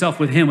 Fill yourself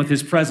with him, with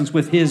his presence,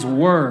 with his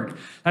word.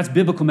 That's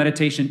biblical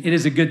meditation. It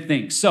is a good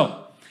thing.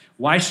 So,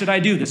 why should I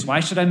do this? Why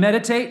should I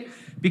meditate?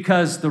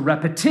 Because the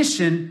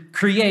repetition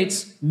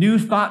creates new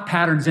thought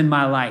patterns in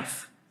my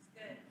life.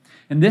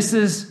 And this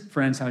is,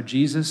 friends, how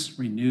Jesus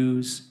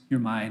renews your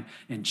mind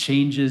and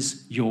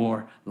changes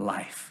your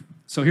life.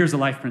 So here's the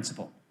life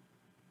principle.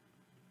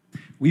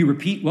 We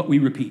repeat what we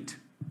repeat.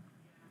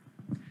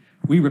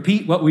 We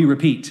repeat what we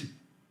repeat.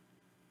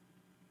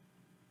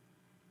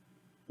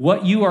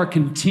 What you are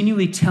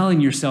continually telling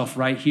yourself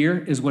right here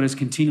is what is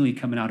continually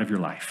coming out of your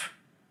life.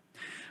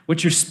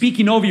 What you're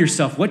speaking over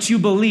yourself, what you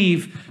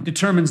believe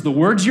determines the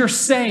words you're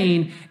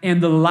saying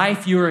and the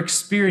life you're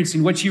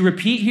experiencing. What you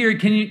repeat here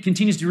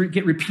continues to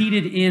get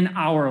repeated in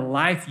our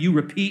life. You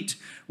repeat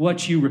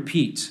what you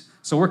repeat.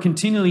 So we're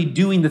continually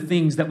doing the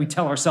things that we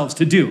tell ourselves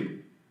to do.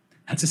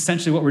 That's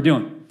essentially what we're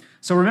doing.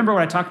 So remember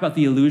when I talked about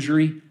the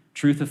illusory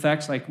truth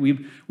effects? Like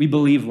we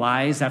believe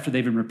lies after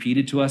they've been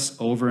repeated to us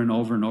over and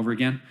over and over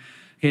again.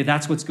 Okay,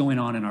 that's what's going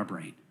on in our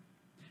brain.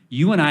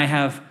 You and I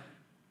have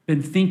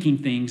been thinking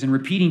things and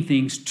repeating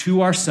things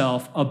to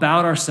ourselves,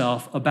 about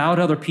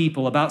other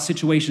people, about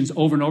situations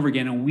over and over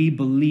again, and we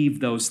believe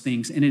those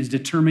things, and it is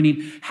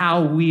determining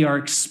how we are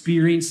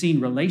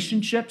experiencing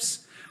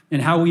relationships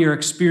and how we are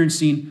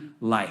experiencing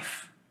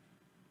life.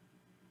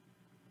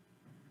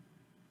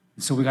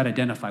 So we got to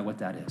identify what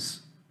that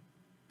is.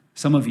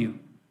 Some of you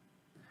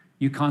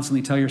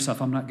constantly tell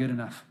yourself, I'm not good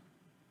enough.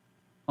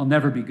 I'll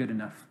never be good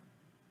enough.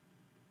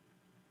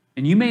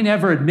 And you may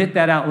never admit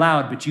that out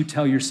loud, but you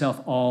tell yourself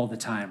all the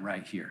time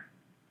right here.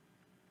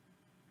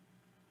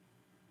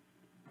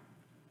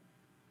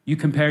 You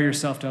compare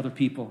yourself to other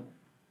people.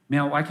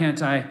 Man, why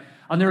can't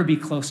I'll never be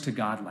close to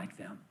God like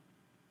them.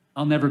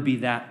 I'll never be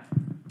that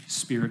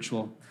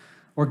spiritual.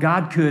 Or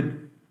God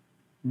could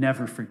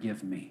never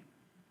forgive me.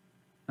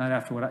 Not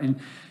after what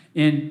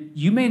and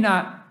you may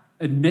not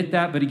admit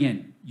that, but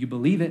again, you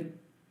believe it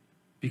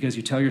because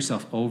you tell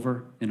yourself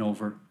over and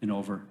over and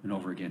over and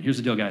over again. Here's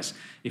the deal, guys.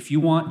 If you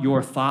want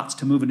your thoughts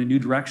to move in a new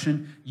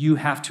direction, you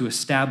have to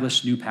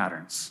establish new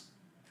patterns.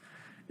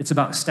 It's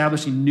about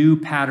establishing new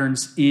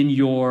patterns in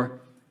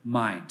your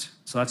mind.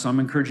 So that's what I'm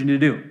encouraging you to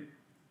do,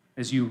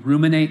 as you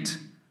ruminate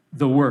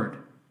the word.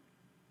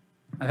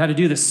 I've had to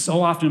do this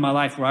so often in my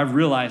life where I've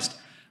realized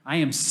I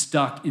am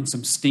stuck in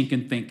some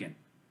stinking thinking.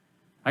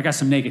 I got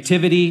some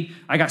negativity.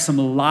 I got some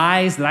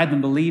lies that I've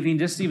been believing.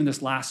 Just even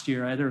this last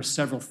year, there were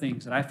several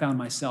things that I found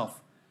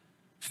myself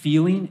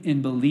feeling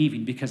and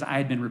believing because I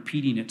had been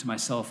repeating it to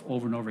myself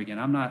over and over again.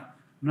 I'm not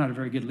a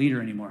very good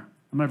leader anymore.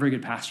 I'm not a very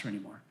good pastor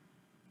anymore.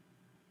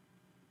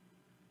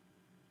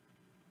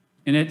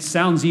 And it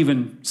sounds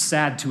even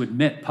sad to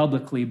admit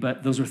publicly,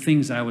 but those are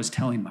things that I was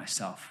telling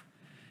myself.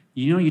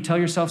 You know, you tell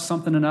yourself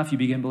something enough, you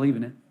begin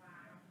believing it.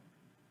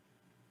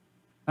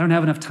 I don't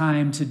have enough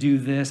time to do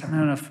this. I don't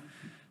have enough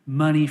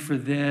money for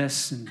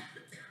this. And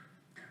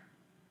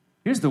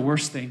here's the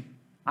worst thing.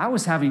 I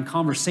was having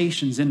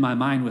conversations in my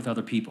mind with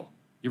other people.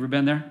 You ever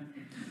been there?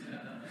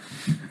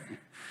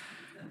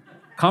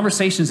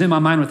 Conversations in my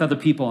mind with other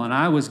people, and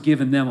I was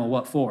giving them a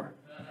what for.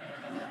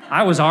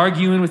 I was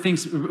arguing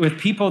with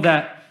people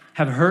that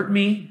have hurt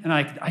me, and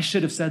I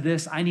should have said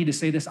this, I need to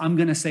say this, I'm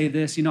gonna say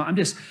this, you know,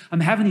 I'm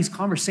having these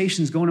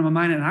conversations going in my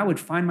mind, and I would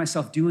find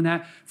myself doing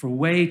that for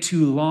way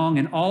too long,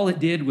 and all it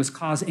did was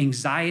cause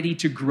anxiety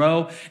to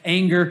grow,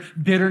 anger,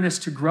 bitterness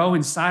to grow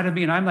inside of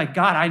me, and I'm like,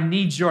 God, I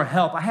need your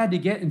help. I had to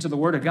get into the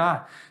Word of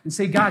God and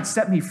say, God,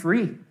 set me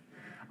free.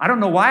 I don't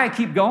know why I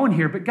keep going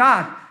here, but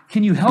God,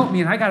 can you help me?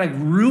 And I gotta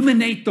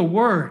ruminate the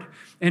Word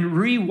and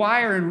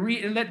rewire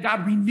and let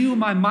God renew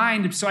my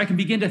mind so I can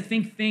begin to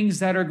think things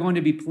that are going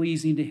to be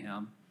pleasing to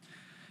Him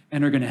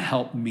and are going to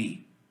help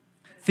me.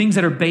 Things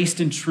that are based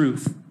in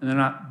truth and they're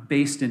not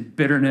based in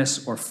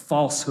bitterness or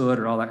falsehood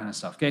or all that kind of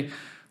stuff, okay?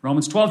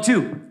 Romans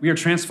 12:2, we are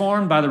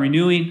transformed by the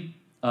renewing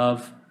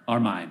of our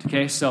mind,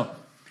 okay? So,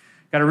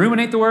 got to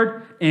ruminate the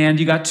Word and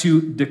you got to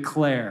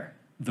declare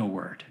the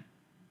Word.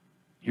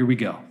 Here we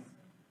go.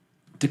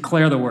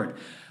 Declare the Word.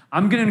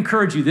 I'm going to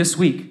encourage you this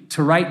week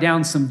to write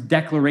down some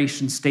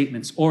declaration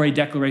statements or a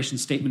declaration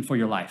statement for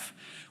your life.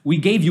 We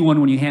gave you one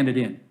when you handed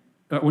in,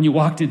 when you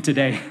walked in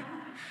today.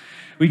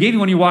 We gave you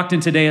when you walked in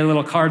today a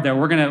little card there.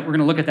 We're going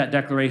to look at that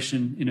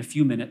declaration in a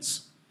few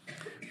minutes.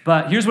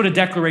 But here's what a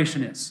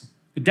declaration is.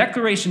 A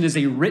declaration is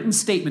a written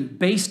statement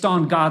based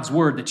on God's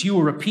word that you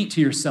will repeat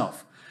to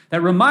yourself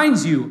that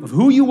reminds you of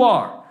who you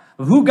are,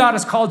 of who God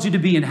has called you to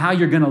be, and how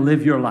you're going to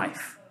live your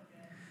life.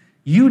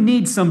 You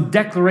need some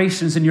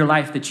declarations in your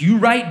life that you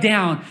write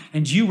down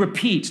and you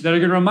repeat that are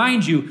going to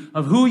remind you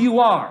of who you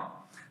are,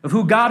 of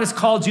who God has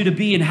called you to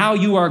be, and how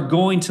you are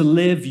going to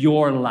live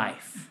your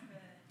life.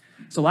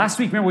 So last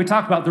week, remember, we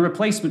talked about the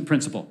replacement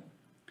principle.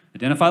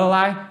 Identify the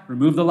lie,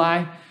 remove the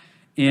lie,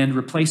 and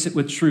replace it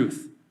with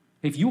truth.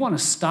 If you want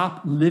to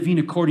stop living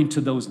according to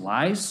those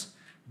lies,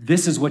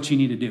 this is what you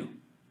need to do.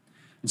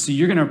 And so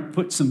you're going to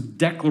put some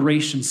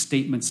declaration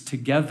statements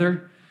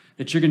together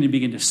that you're going to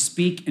begin to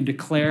speak and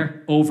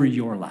declare over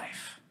your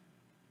life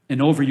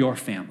and over your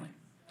family.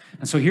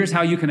 And so here's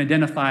how you can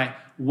identify,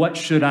 what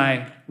should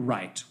I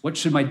write? What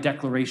should my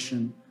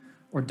declaration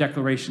or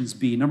declarations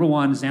be? Number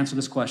one is answer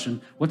this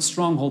question. What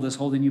stronghold is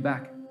holding you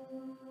back?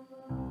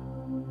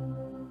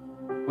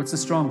 What's the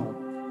stronghold?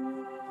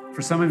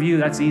 For some of you,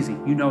 that's easy.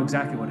 You know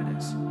exactly what it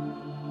is.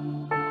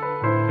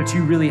 But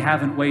you really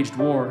haven't waged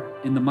war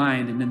in the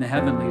mind and in the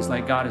heavenlies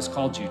like God has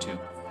called you to.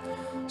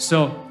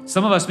 So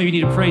some of us maybe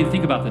need to pray and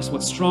think about this.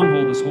 What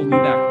stronghold is holding you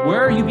back?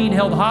 Where are you being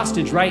held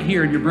hostage right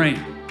here in your brain?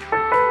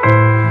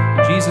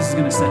 And Jesus is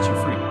going to set you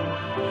free.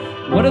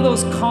 What are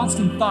those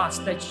constant thoughts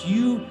that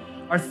you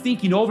are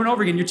thinking over and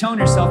over again? You're telling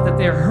yourself that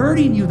they're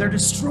hurting you, they're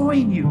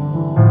destroying you.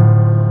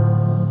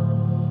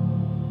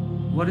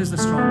 What is the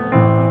stronghold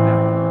holding you back?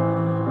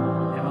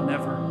 And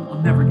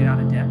I'll never get out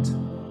of debt.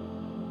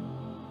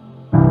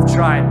 I've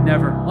tried,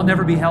 never. I'll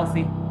never be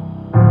healthy.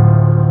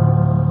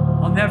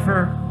 I'll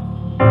never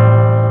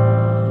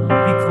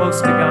be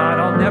close to God.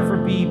 I'll never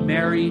be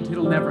married.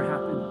 It'll never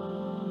happen.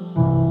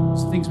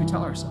 Those are things we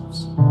tell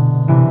ourselves.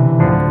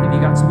 Maybe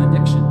you got some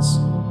addictions.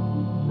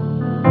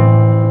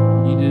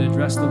 You need to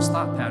address those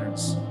thought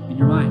patterns in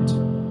your mind.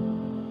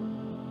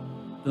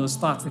 Those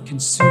thoughts that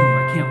consume you.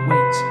 I can't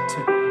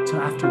wait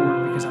till after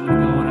work because I'm going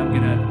to go and I'm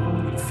going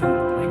to fill in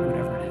the blank,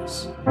 whatever it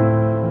is.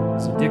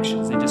 Those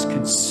addictions, they just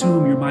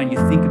consume your mind. You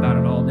think about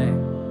it all day.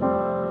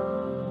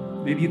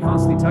 Maybe you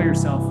constantly tell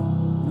yourself,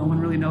 no one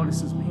really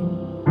notices me.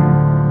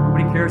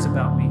 Nobody cares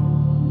about me.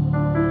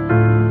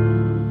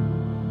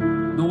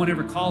 No one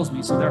ever calls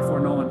me, so therefore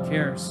no one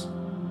cares.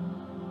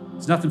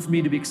 There's nothing for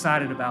me to be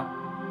excited about.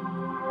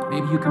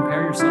 Maybe you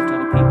compare yourself to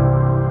other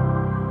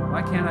people.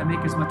 Why can't I make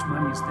as much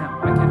money as them?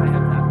 Why can't I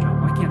have that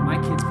job? Why can't my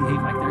kids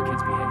behave like their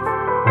kids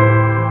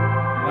behave?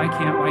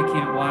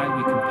 Why?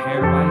 We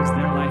compare. Why is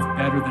their life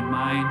better than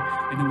mine?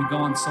 And then we go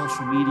on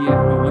social media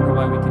and we wonder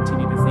why we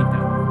continue to think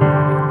that.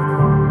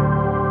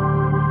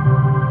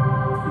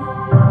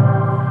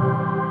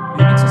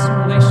 Maybe it's just in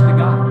relation to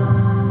God.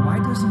 Why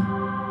doesn't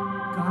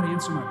God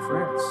answer my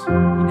prayers?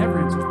 He never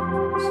answers my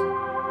prayers.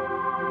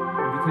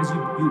 And because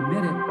you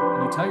admit it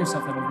and you tell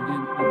yourself that over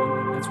again,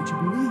 that's what you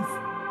believe.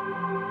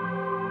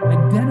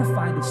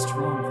 Identify the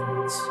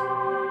strongholds.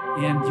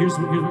 And here's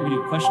what we're going to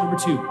do. Question number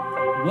 2.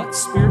 What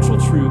spiritual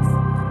truth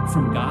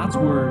from God's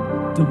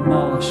word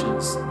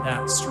demolishes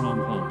that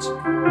stronghold?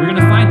 We're going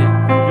to find it.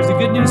 There's the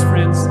good news,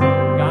 friends.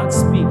 God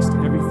speaks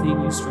to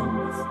everything you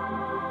struggle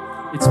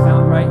with. It's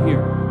found right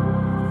here.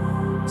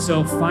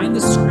 So find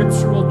the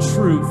scriptural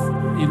truth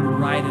and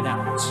write it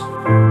out.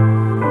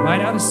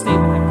 Write out a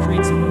statement that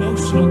creates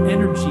emotional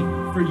energy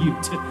for you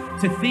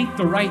to think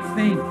the right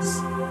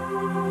things.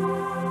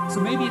 So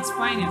maybe it's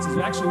finances.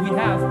 Actually, we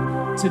have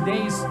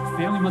today's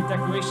Family Month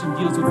Declaration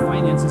deals with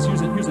finances.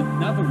 Here's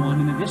another one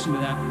in addition to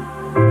that.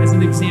 As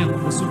an example,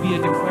 this would be a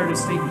declarative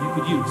statement you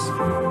could use.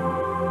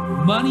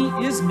 Money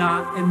is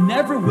not and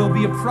never will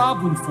be a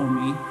problem for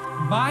me.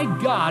 My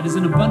God is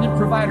an abundant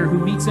provider who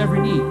meets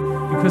every need.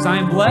 Because I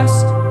am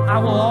blessed, I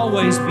will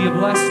always be a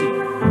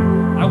blessing.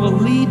 I will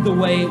lead the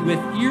way with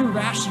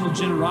irrational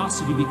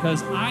generosity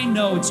because I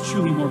know it's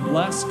truly more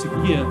blessed to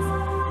give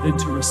than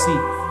to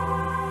receive.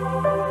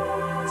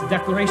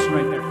 Declaration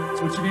right there.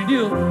 So what you're going to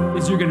do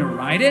is you're going to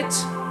write it,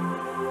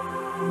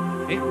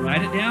 okay,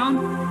 write it down,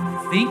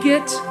 think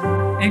it,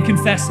 and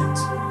confess it.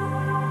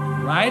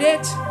 Write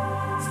it,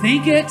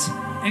 think it,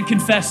 and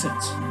confess it.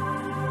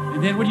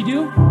 And then what do?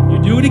 You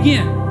do it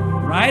again.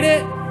 Write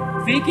it,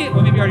 think it,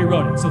 well, maybe you already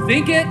wrote it. So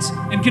think it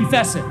and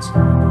confess it.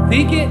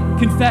 Think it,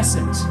 confess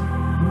it.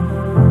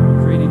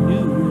 Creating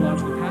new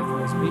neurological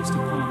pathways based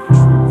upon the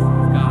truth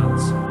of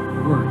God's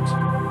word.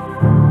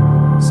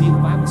 See, the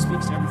Bible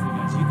speaks to everything.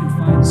 You can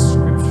find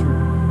scripture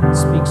that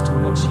speaks to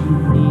what you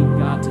need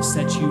God to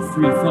set you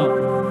free from,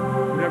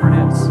 whatever it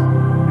is.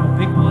 A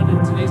big one in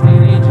today's day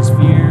and age is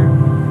fear,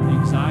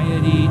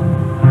 anxiety.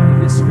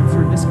 This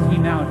scripture, this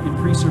came out in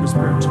pre-service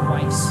prayer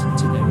twice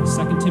today.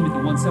 2 Timothy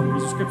 1:7,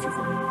 here's a scripture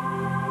for you.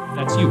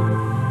 That's you.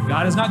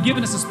 God has not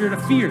given us a spirit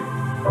of fear,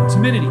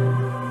 timidity,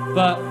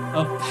 but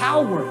of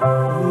power,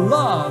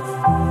 love,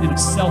 and of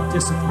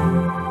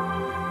self-discipline.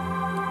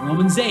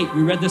 Romans 8,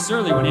 we read this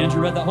earlier when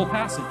Andrew read that whole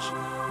passage.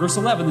 Verse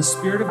 11, the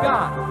Spirit of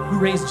God, who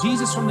raised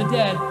Jesus from the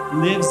dead,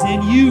 lives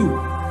in you.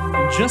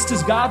 And just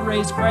as God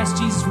raised Christ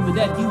Jesus from the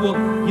dead, he will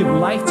give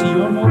life to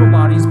your mortal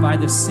bodies by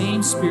the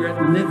same Spirit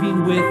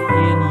living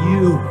within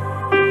you.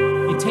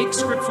 You take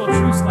scriptural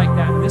truths like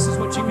that, and this is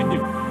what you can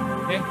do.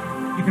 Okay?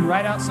 You can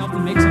write out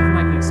something, make something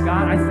like this.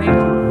 God, I thank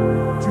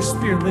you that your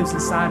Spirit lives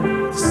inside of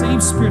me. The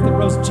same Spirit that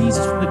rose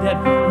Jesus from the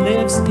dead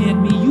lives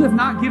in me. You have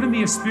not given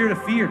me a spirit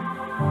of fear.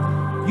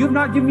 You have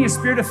not given me a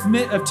spirit of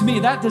timidity.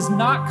 That does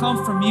not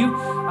come from you.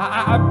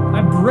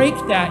 I break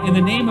that in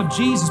the name of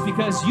Jesus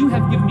because you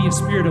have given me a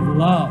spirit of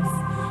love.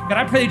 God,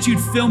 I pray that you'd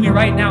fill me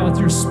right now with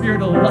your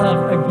spirit of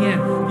love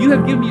again. You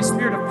have given me a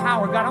spirit of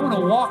power. God, I want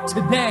to walk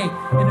today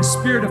in a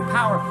spirit of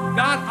power.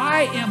 God,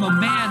 I am a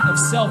man of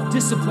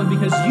self-discipline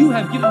because you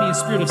have given me a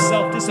spirit of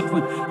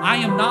self-discipline. I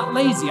am not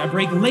lazy. I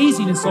break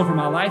laziness over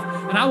my life,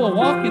 and I will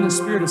walk in the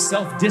spirit of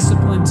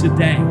self-discipline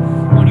today.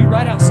 When you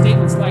write out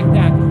statements like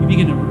that, you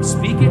begin to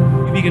speak it,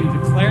 you begin to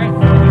declare it,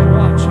 and you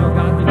watch how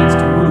God begins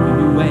to move in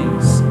new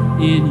ways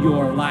in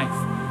your life.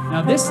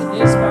 Now, this is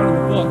found in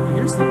the book, but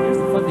here's the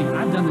fun thing.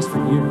 I've done this for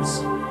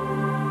years.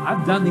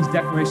 I've done these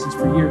declarations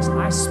for years.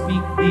 I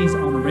speak these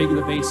on a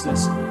regular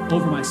basis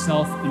over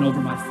myself and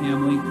over my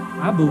family.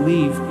 I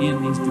believe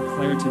in these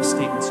declarative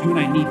statements. You and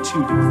I need to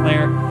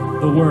declare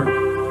the word.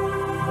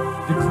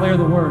 Declare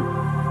the word.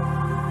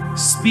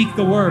 Speak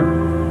the word.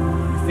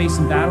 You're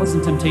facing battles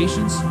and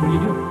temptations. What do you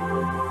do?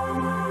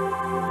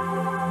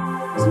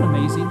 Isn't it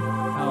amazing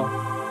how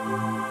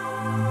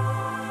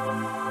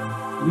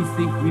we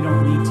think we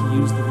don't need to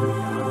use the word of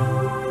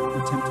God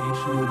in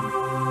temptation and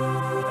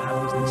the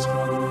battles and the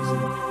struggles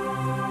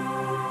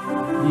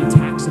and the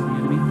attacks of the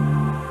enemy?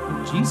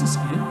 But Jesus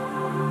did.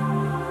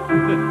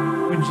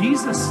 When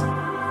Jesus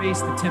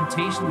faced the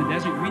temptation in the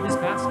desert, read this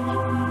passage.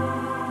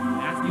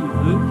 Matthew and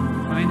Luke,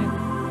 find it.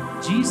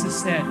 Jesus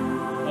said,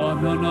 oh,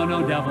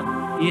 no, devil.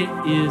 It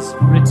is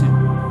written.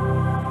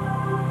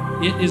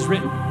 It is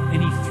written.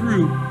 And he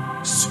threw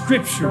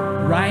scripture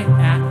right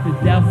at the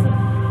devil.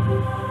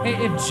 Hey,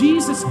 if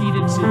Jesus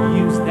needed to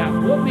use that,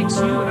 what makes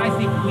you and I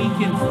think we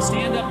can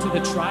stand up to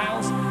the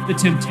trials, the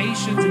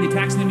temptations, and the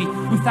attacks of the enemy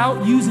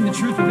without using the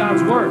truth of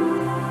God's word?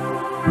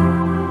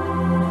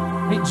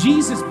 Hey,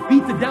 Jesus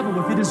beat the devil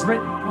with it is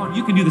written. Come on,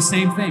 you can do the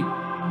same thing.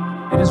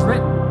 It is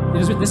written.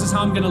 It is written. This is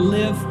how I'm going to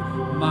live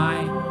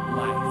my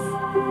life.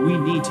 We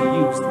need to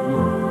use the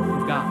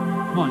word of God.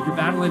 Come on, you're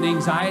battling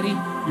anxiety,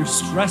 you're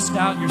stressed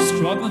out, you're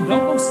struggling.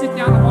 Don't go sit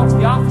down and watch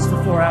The Office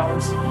for 4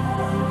 hours.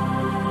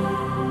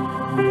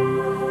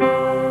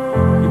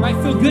 You might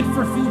feel good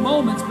for a few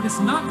moments, but it's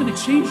not going to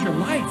change your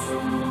life.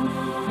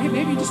 Hey,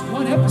 maybe just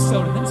one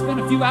episode and then spend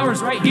a few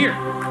hours right here.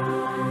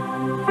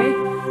 Okay?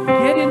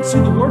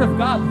 into the Word of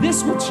God.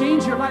 This will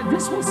change your life.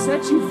 This will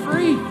set you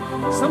free.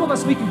 Some of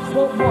us, we can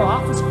quote more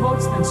office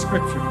quotes than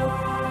Scripture.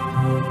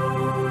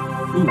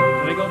 Ooh, did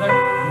I go there?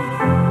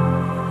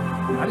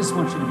 I just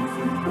want you to be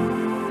free.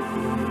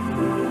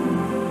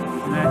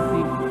 And I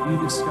think when you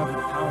discover the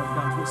power of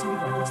God's Word, some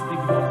people are like, what's the big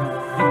deal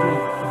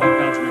about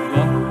God's Word?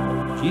 Well,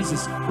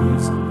 Jesus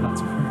used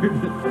God's Word.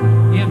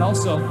 And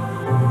also,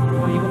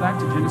 you go back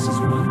to Genesis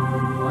 1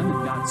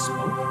 that God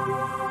spoke.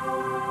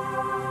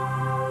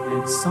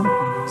 And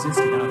something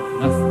existed out of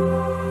nothing.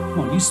 Come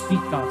on, you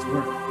speak God's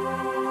Word.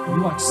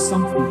 You watch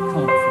something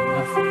come from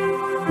nothing.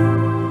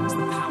 It's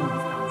the power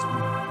of God's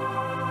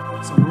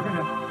Word. So we're going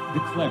to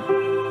declare.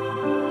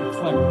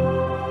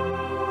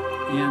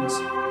 And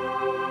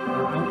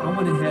I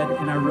went ahead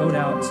and I wrote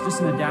out, it's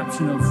just an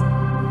adaptation of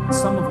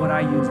some of what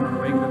I use on a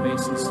regular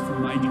basis for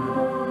my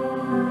journal.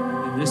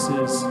 And this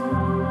is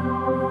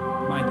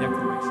my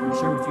declaration. I'll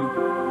share with you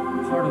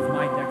part of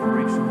my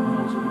declaration that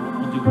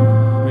I'll do on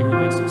a regular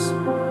basis.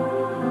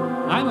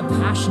 I'm a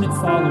passionate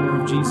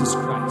follower of Jesus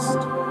Christ.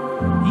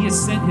 He has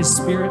sent his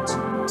Spirit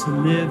to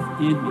live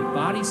in me.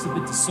 Body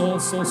submit to soul,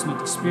 soul submit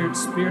to spirit,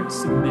 spirit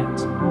submit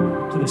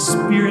to the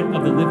Spirit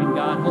of the living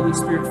God. Holy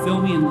Spirit,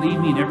 fill me and lead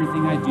me in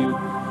everything I do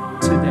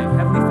today.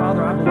 Heavenly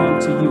Father, I belong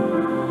to you.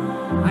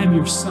 I am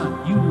your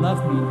son. You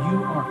love me and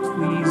you are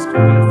pleased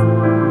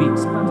with me.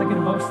 Sometimes I get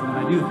emotional when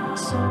I do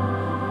this.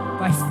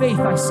 By faith,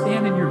 I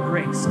stand in your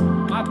grace.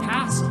 My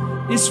past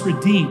is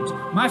redeemed.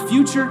 My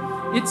future,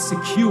 it's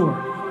secure.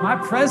 My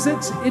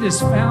present, it is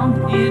found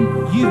in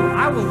you.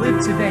 I will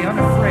live today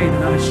unafraid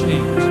and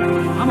unashamed.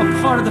 I'm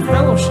a part of the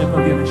fellowship of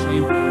the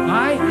unashamed.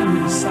 I am a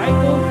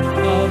disciple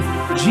of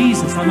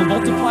Jesus. I'm a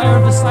multiplier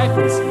of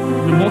disciples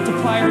and a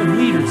multiplier of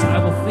leaders. I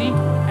will think,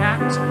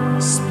 act,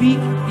 speak,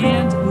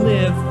 and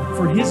live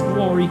for his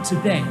glory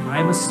today. I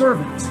am a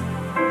servant.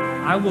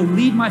 I will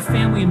lead my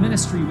family and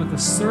ministry with a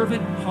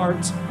servant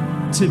heart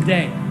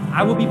today.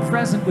 I will be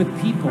present with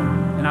people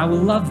and I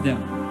will love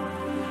them.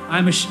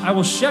 I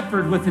will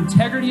shepherd with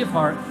integrity of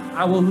heart.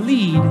 I will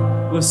lead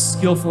with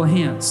skillful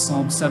hands.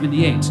 Psalm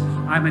 78.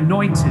 I'm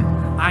anointed.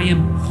 I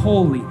am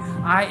holy.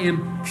 I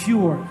am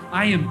pure.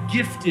 I am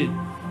gifted.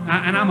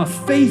 And I'm a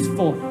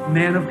faithful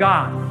man of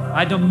God.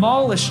 I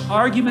demolish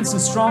arguments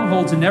and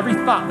strongholds in every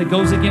thought that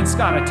goes against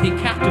God. I take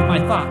captive my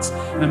thoughts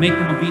and I make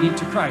them obedient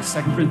to Christ.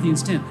 2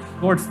 Corinthians 10.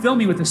 Lord, fill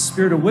me with the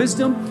spirit of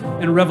wisdom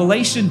and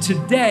revelation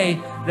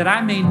today that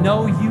I may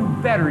know you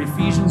better.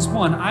 Ephesians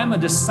 1. I'm a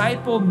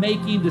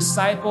disciple-making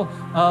disciple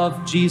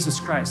of Jesus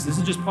Christ. This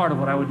is just part of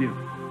what I would do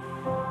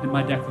in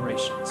my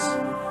declarations.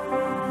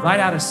 Write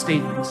out a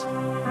statement.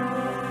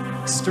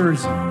 It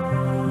stirs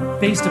you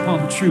based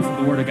upon the truth of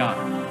the Word of God.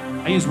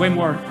 I use way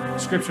more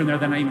scripture in there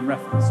than I even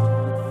referenced.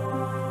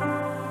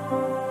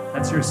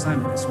 That's your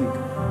assignment this week.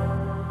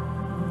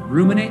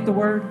 Ruminate the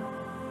Word,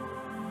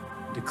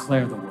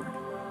 declare the Word.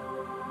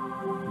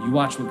 You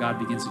watch what God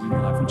begins to do in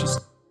your life.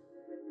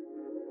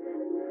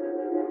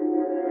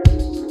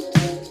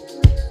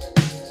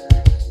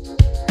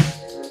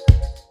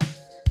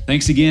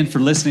 Thanks again for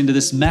listening to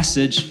this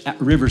message at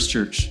Rivers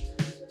Church.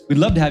 We'd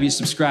love to have you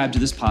subscribe to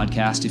this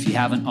podcast if you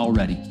haven't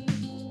already.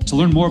 To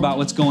learn more about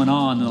what's going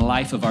on in the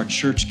life of our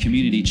church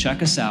community,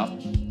 check us out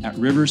at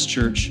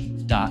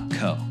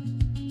riverschurch.co.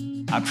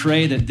 I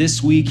pray that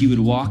this week you would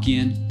walk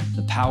in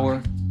the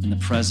power and the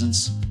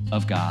presence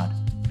of God.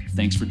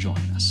 Thanks for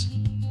joining us.